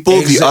two people,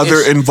 the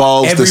other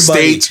involves the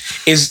state,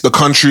 the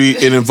country.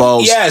 It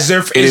involves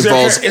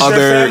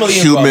other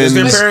humans.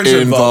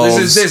 It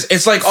involves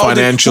it's like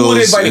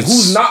financials.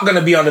 Who's not going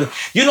to be on the?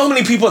 You know how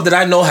many people that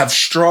I know have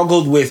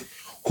struggled with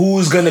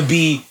who's going to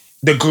be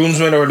the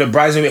groomsman or the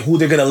bridesmaid, who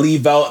they're going to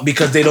leave out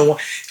because they don't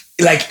want.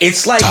 Like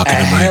it's like a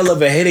hell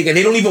of a headache, and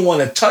they don't even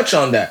want to touch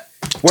on that.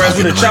 Whereas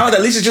with a child,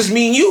 at least it's just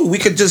me and you. We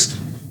could just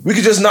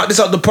knock this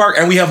out the park,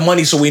 and we have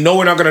money, so we know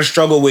we're not going to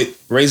struggle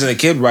with raising a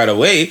kid right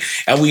away,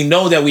 and we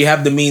know that we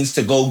have the means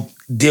to go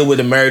deal with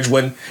the marriage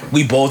when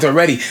we both are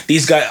ready.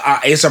 These guys,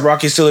 A$AP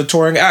Rocky is still a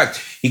touring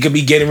act. He could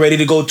be getting ready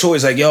to go tour.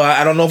 He's like, yo,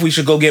 I don't know if we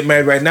should go get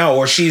married right now,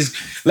 or she's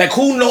like,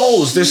 who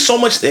knows? There's so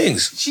much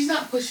things. She's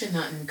not pushing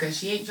nothing because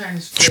she ain't trying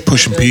to. She's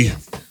pushing P.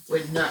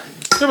 With nothing.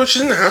 Yeah, but she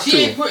didn't have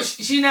to.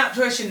 She's not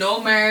pushing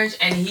no marriage,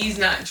 and he's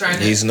not trying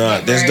to. He's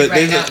not.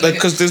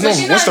 Because there's no.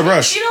 What's the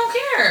rush? She don't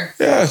care.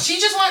 Yeah.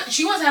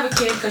 She wants to have a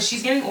kid because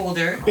she's getting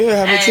older.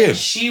 Yeah, have a kid.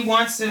 She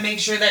wants to make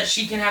sure that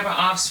she can have an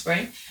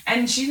offspring,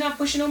 and she's not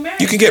pushing no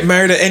marriage. You can get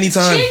married at any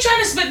time. She ain't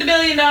trying to split the $1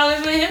 billion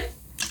with him.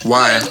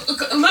 Why?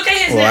 Look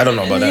at his. I don't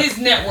know about his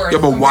net worth.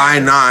 Yeah, but why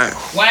not?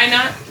 Why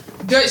not?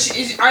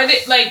 Are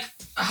they like?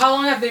 How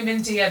long have they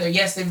been together?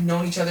 Yes, they've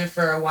known each other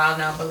for a while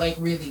now, but like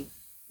really.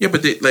 Yeah,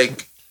 but they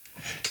like.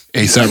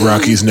 A$AP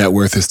Rocky's net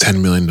worth is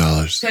 $10 million.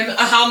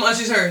 How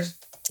much is hers?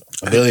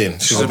 $1 billion.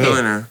 She's a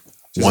billionaire.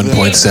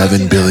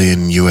 1.7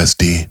 billion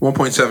USD.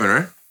 1.7,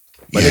 right?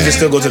 But they can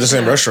still go to the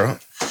same restaurant.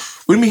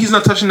 What do you mean he's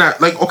not touching that?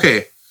 Like,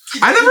 okay,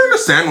 I never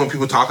understand when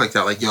people talk like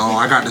that. Like, yo,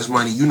 I got this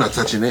money, you not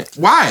touching it.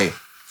 Why?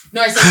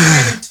 No, I said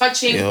you're not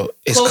touching. Yo,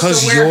 it's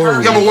because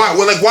you're. Yeah, but why?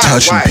 Well, like,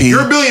 why? Why?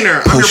 You're a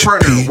billionaire. I'm your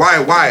partner. P.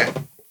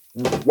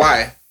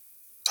 Why?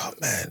 Oh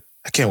man,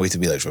 I can't wait to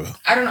be like Trevor.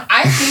 I don't know.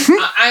 I think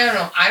I don't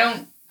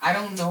know. I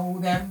don't know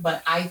them,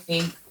 but I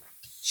think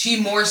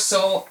she more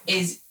so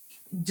is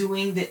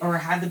doing or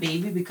had the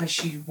baby because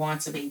she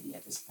wants a baby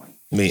at this point.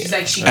 She's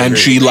like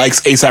she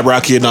likes A$AP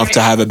Rocky enough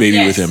to have a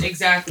baby with him.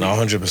 Exactly.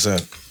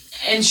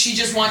 100%. And she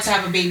just wants to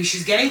have a baby.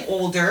 She's getting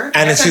older.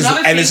 And it's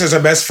her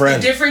best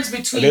friend. The difference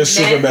between they're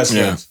super best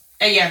friends.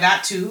 And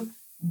that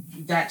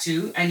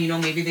too.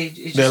 And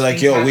maybe they're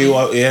like, yo, we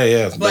want,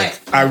 yeah. But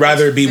I'd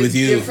rather be with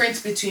you. The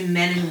difference between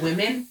men and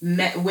women,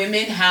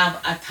 women have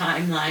a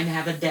timeline,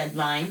 have a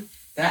deadline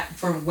that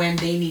for when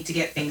they need to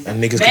get things done.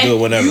 And niggas can do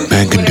it whenever.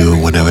 Men can do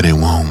it whenever they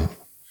want.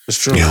 It's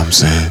true. You know what I'm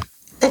saying?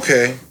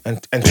 Okay. And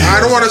I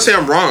don't want to say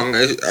I'm wrong.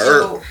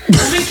 So,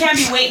 women can't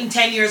be waiting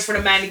 10 years for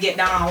the man to get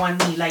down on one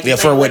knee.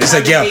 For what? It's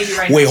like,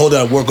 wait, hold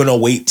on. We're going to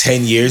wait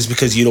 10 years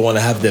because you don't want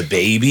to have the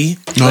baby?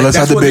 No, let's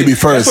have the baby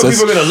first. That's what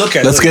people are going to look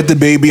at. Let's get the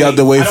baby out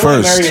the way first.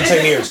 I don't want to marry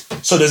in 10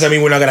 years. So does that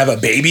mean we're not going to have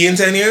a baby in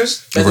 10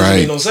 years? That doesn't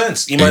make no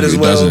sense. You might as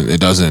well. It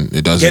doesn't.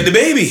 Get the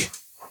baby.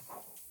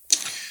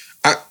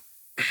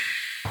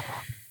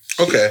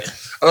 Okay.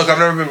 Look, I've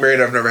never been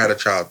married. I've never had a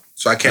child.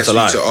 So I can't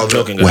speak to all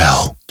the...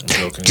 Well,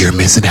 you're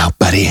missing out,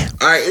 buddy. So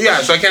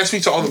I can't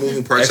speak to all the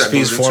moving parts. XP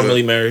is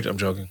formally married. I'm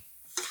joking.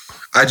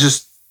 I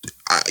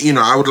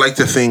would like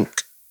to think...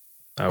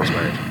 I was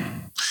married.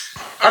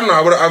 I don't know.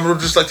 I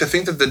would just like to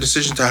think that the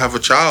decision to have a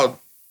child...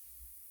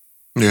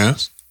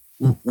 Yes.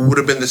 Would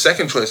have been the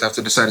second choice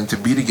after deciding to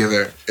be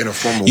together in a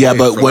formal way. Yeah,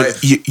 but when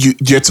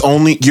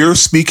you're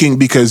speaking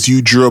because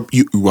you grew up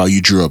in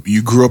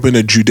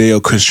a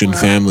Judeo-Christian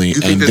family, you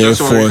think and that's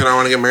therefore the only reason I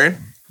want to get married?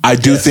 I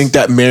do think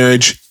that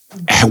marriage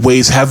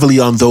weighs heavily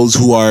on those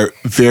who are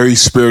very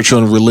spiritual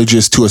and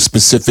religious to a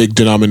specific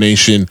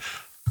denomination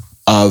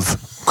of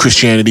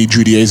Christianity,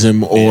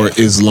 Judaism, or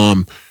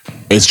Islam.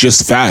 It's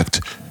just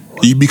fact.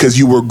 Because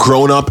you were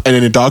grown up and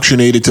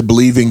indoctrinated to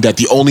believing that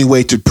the only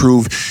way to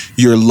prove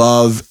your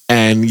love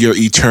and your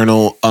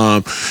eternal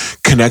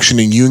connection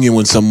and union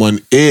with someone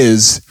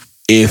is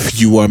if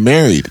you are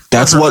married.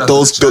 That's what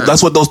those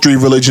three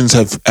religions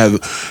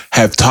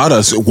have taught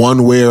us,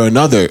 one way or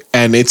another.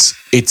 And it's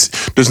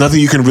there's nothing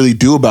you can really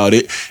do about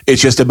it.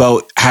 It's just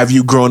about, have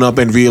you grown up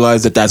and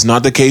realized that that's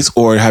not the case,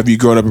 or have you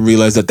grown up and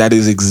realized that that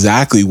is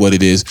exactly what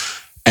it is,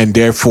 and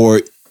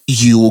therefore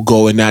you will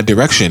go in that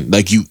direction.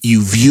 Like you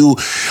view,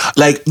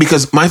 like,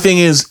 because my thing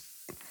is,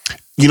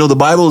 the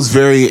Bible is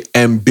very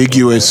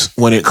ambiguous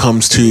when it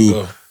comes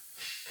to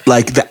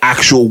like the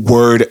actual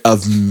word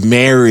of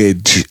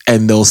marriage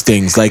and those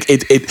things. Like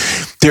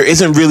there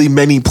isn't really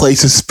many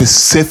places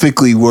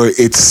specifically where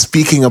it's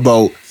speaking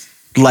about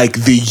like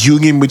the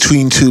union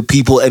between two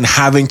people and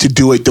having to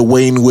do it the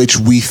way in which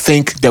we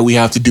think that we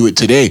have to do it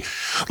today.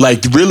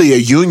 Like really a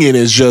union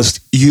is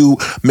just you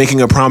making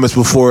a promise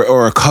before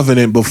or a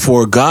covenant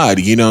before God,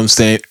 you know what I'm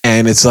saying?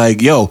 And it's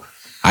like, yo,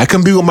 I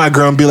can be with my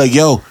girl and be like,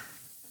 yo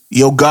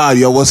God,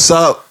 yo, what's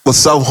up?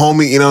 What's up,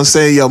 homie? You know what I'm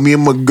saying? Yo, me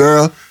and my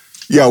girl,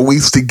 yo,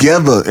 we's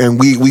together and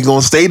we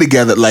gonna stay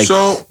together. Like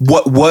So-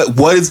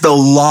 what is the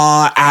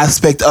law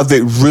aspect of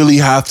it really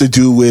have to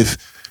do with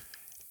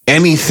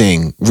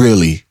anything,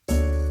 really?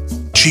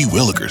 Gee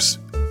willikers,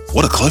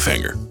 what a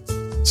cliffhanger.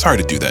 Sorry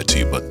to do that to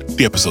you, but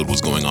the episode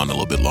was going on a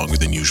little bit longer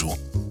than usual.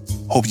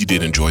 Hope you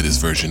did enjoy this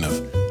version of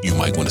You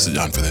Might Want to Sit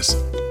Down for This.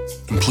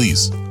 And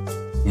please,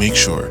 make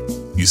sure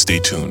you stay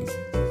tuned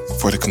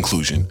for the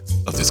conclusion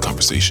of this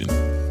conversation.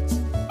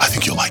 I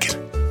think you'll like it.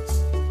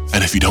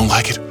 And if you don't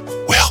like it,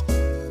 well,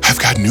 I've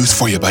got news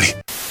for you, buddy.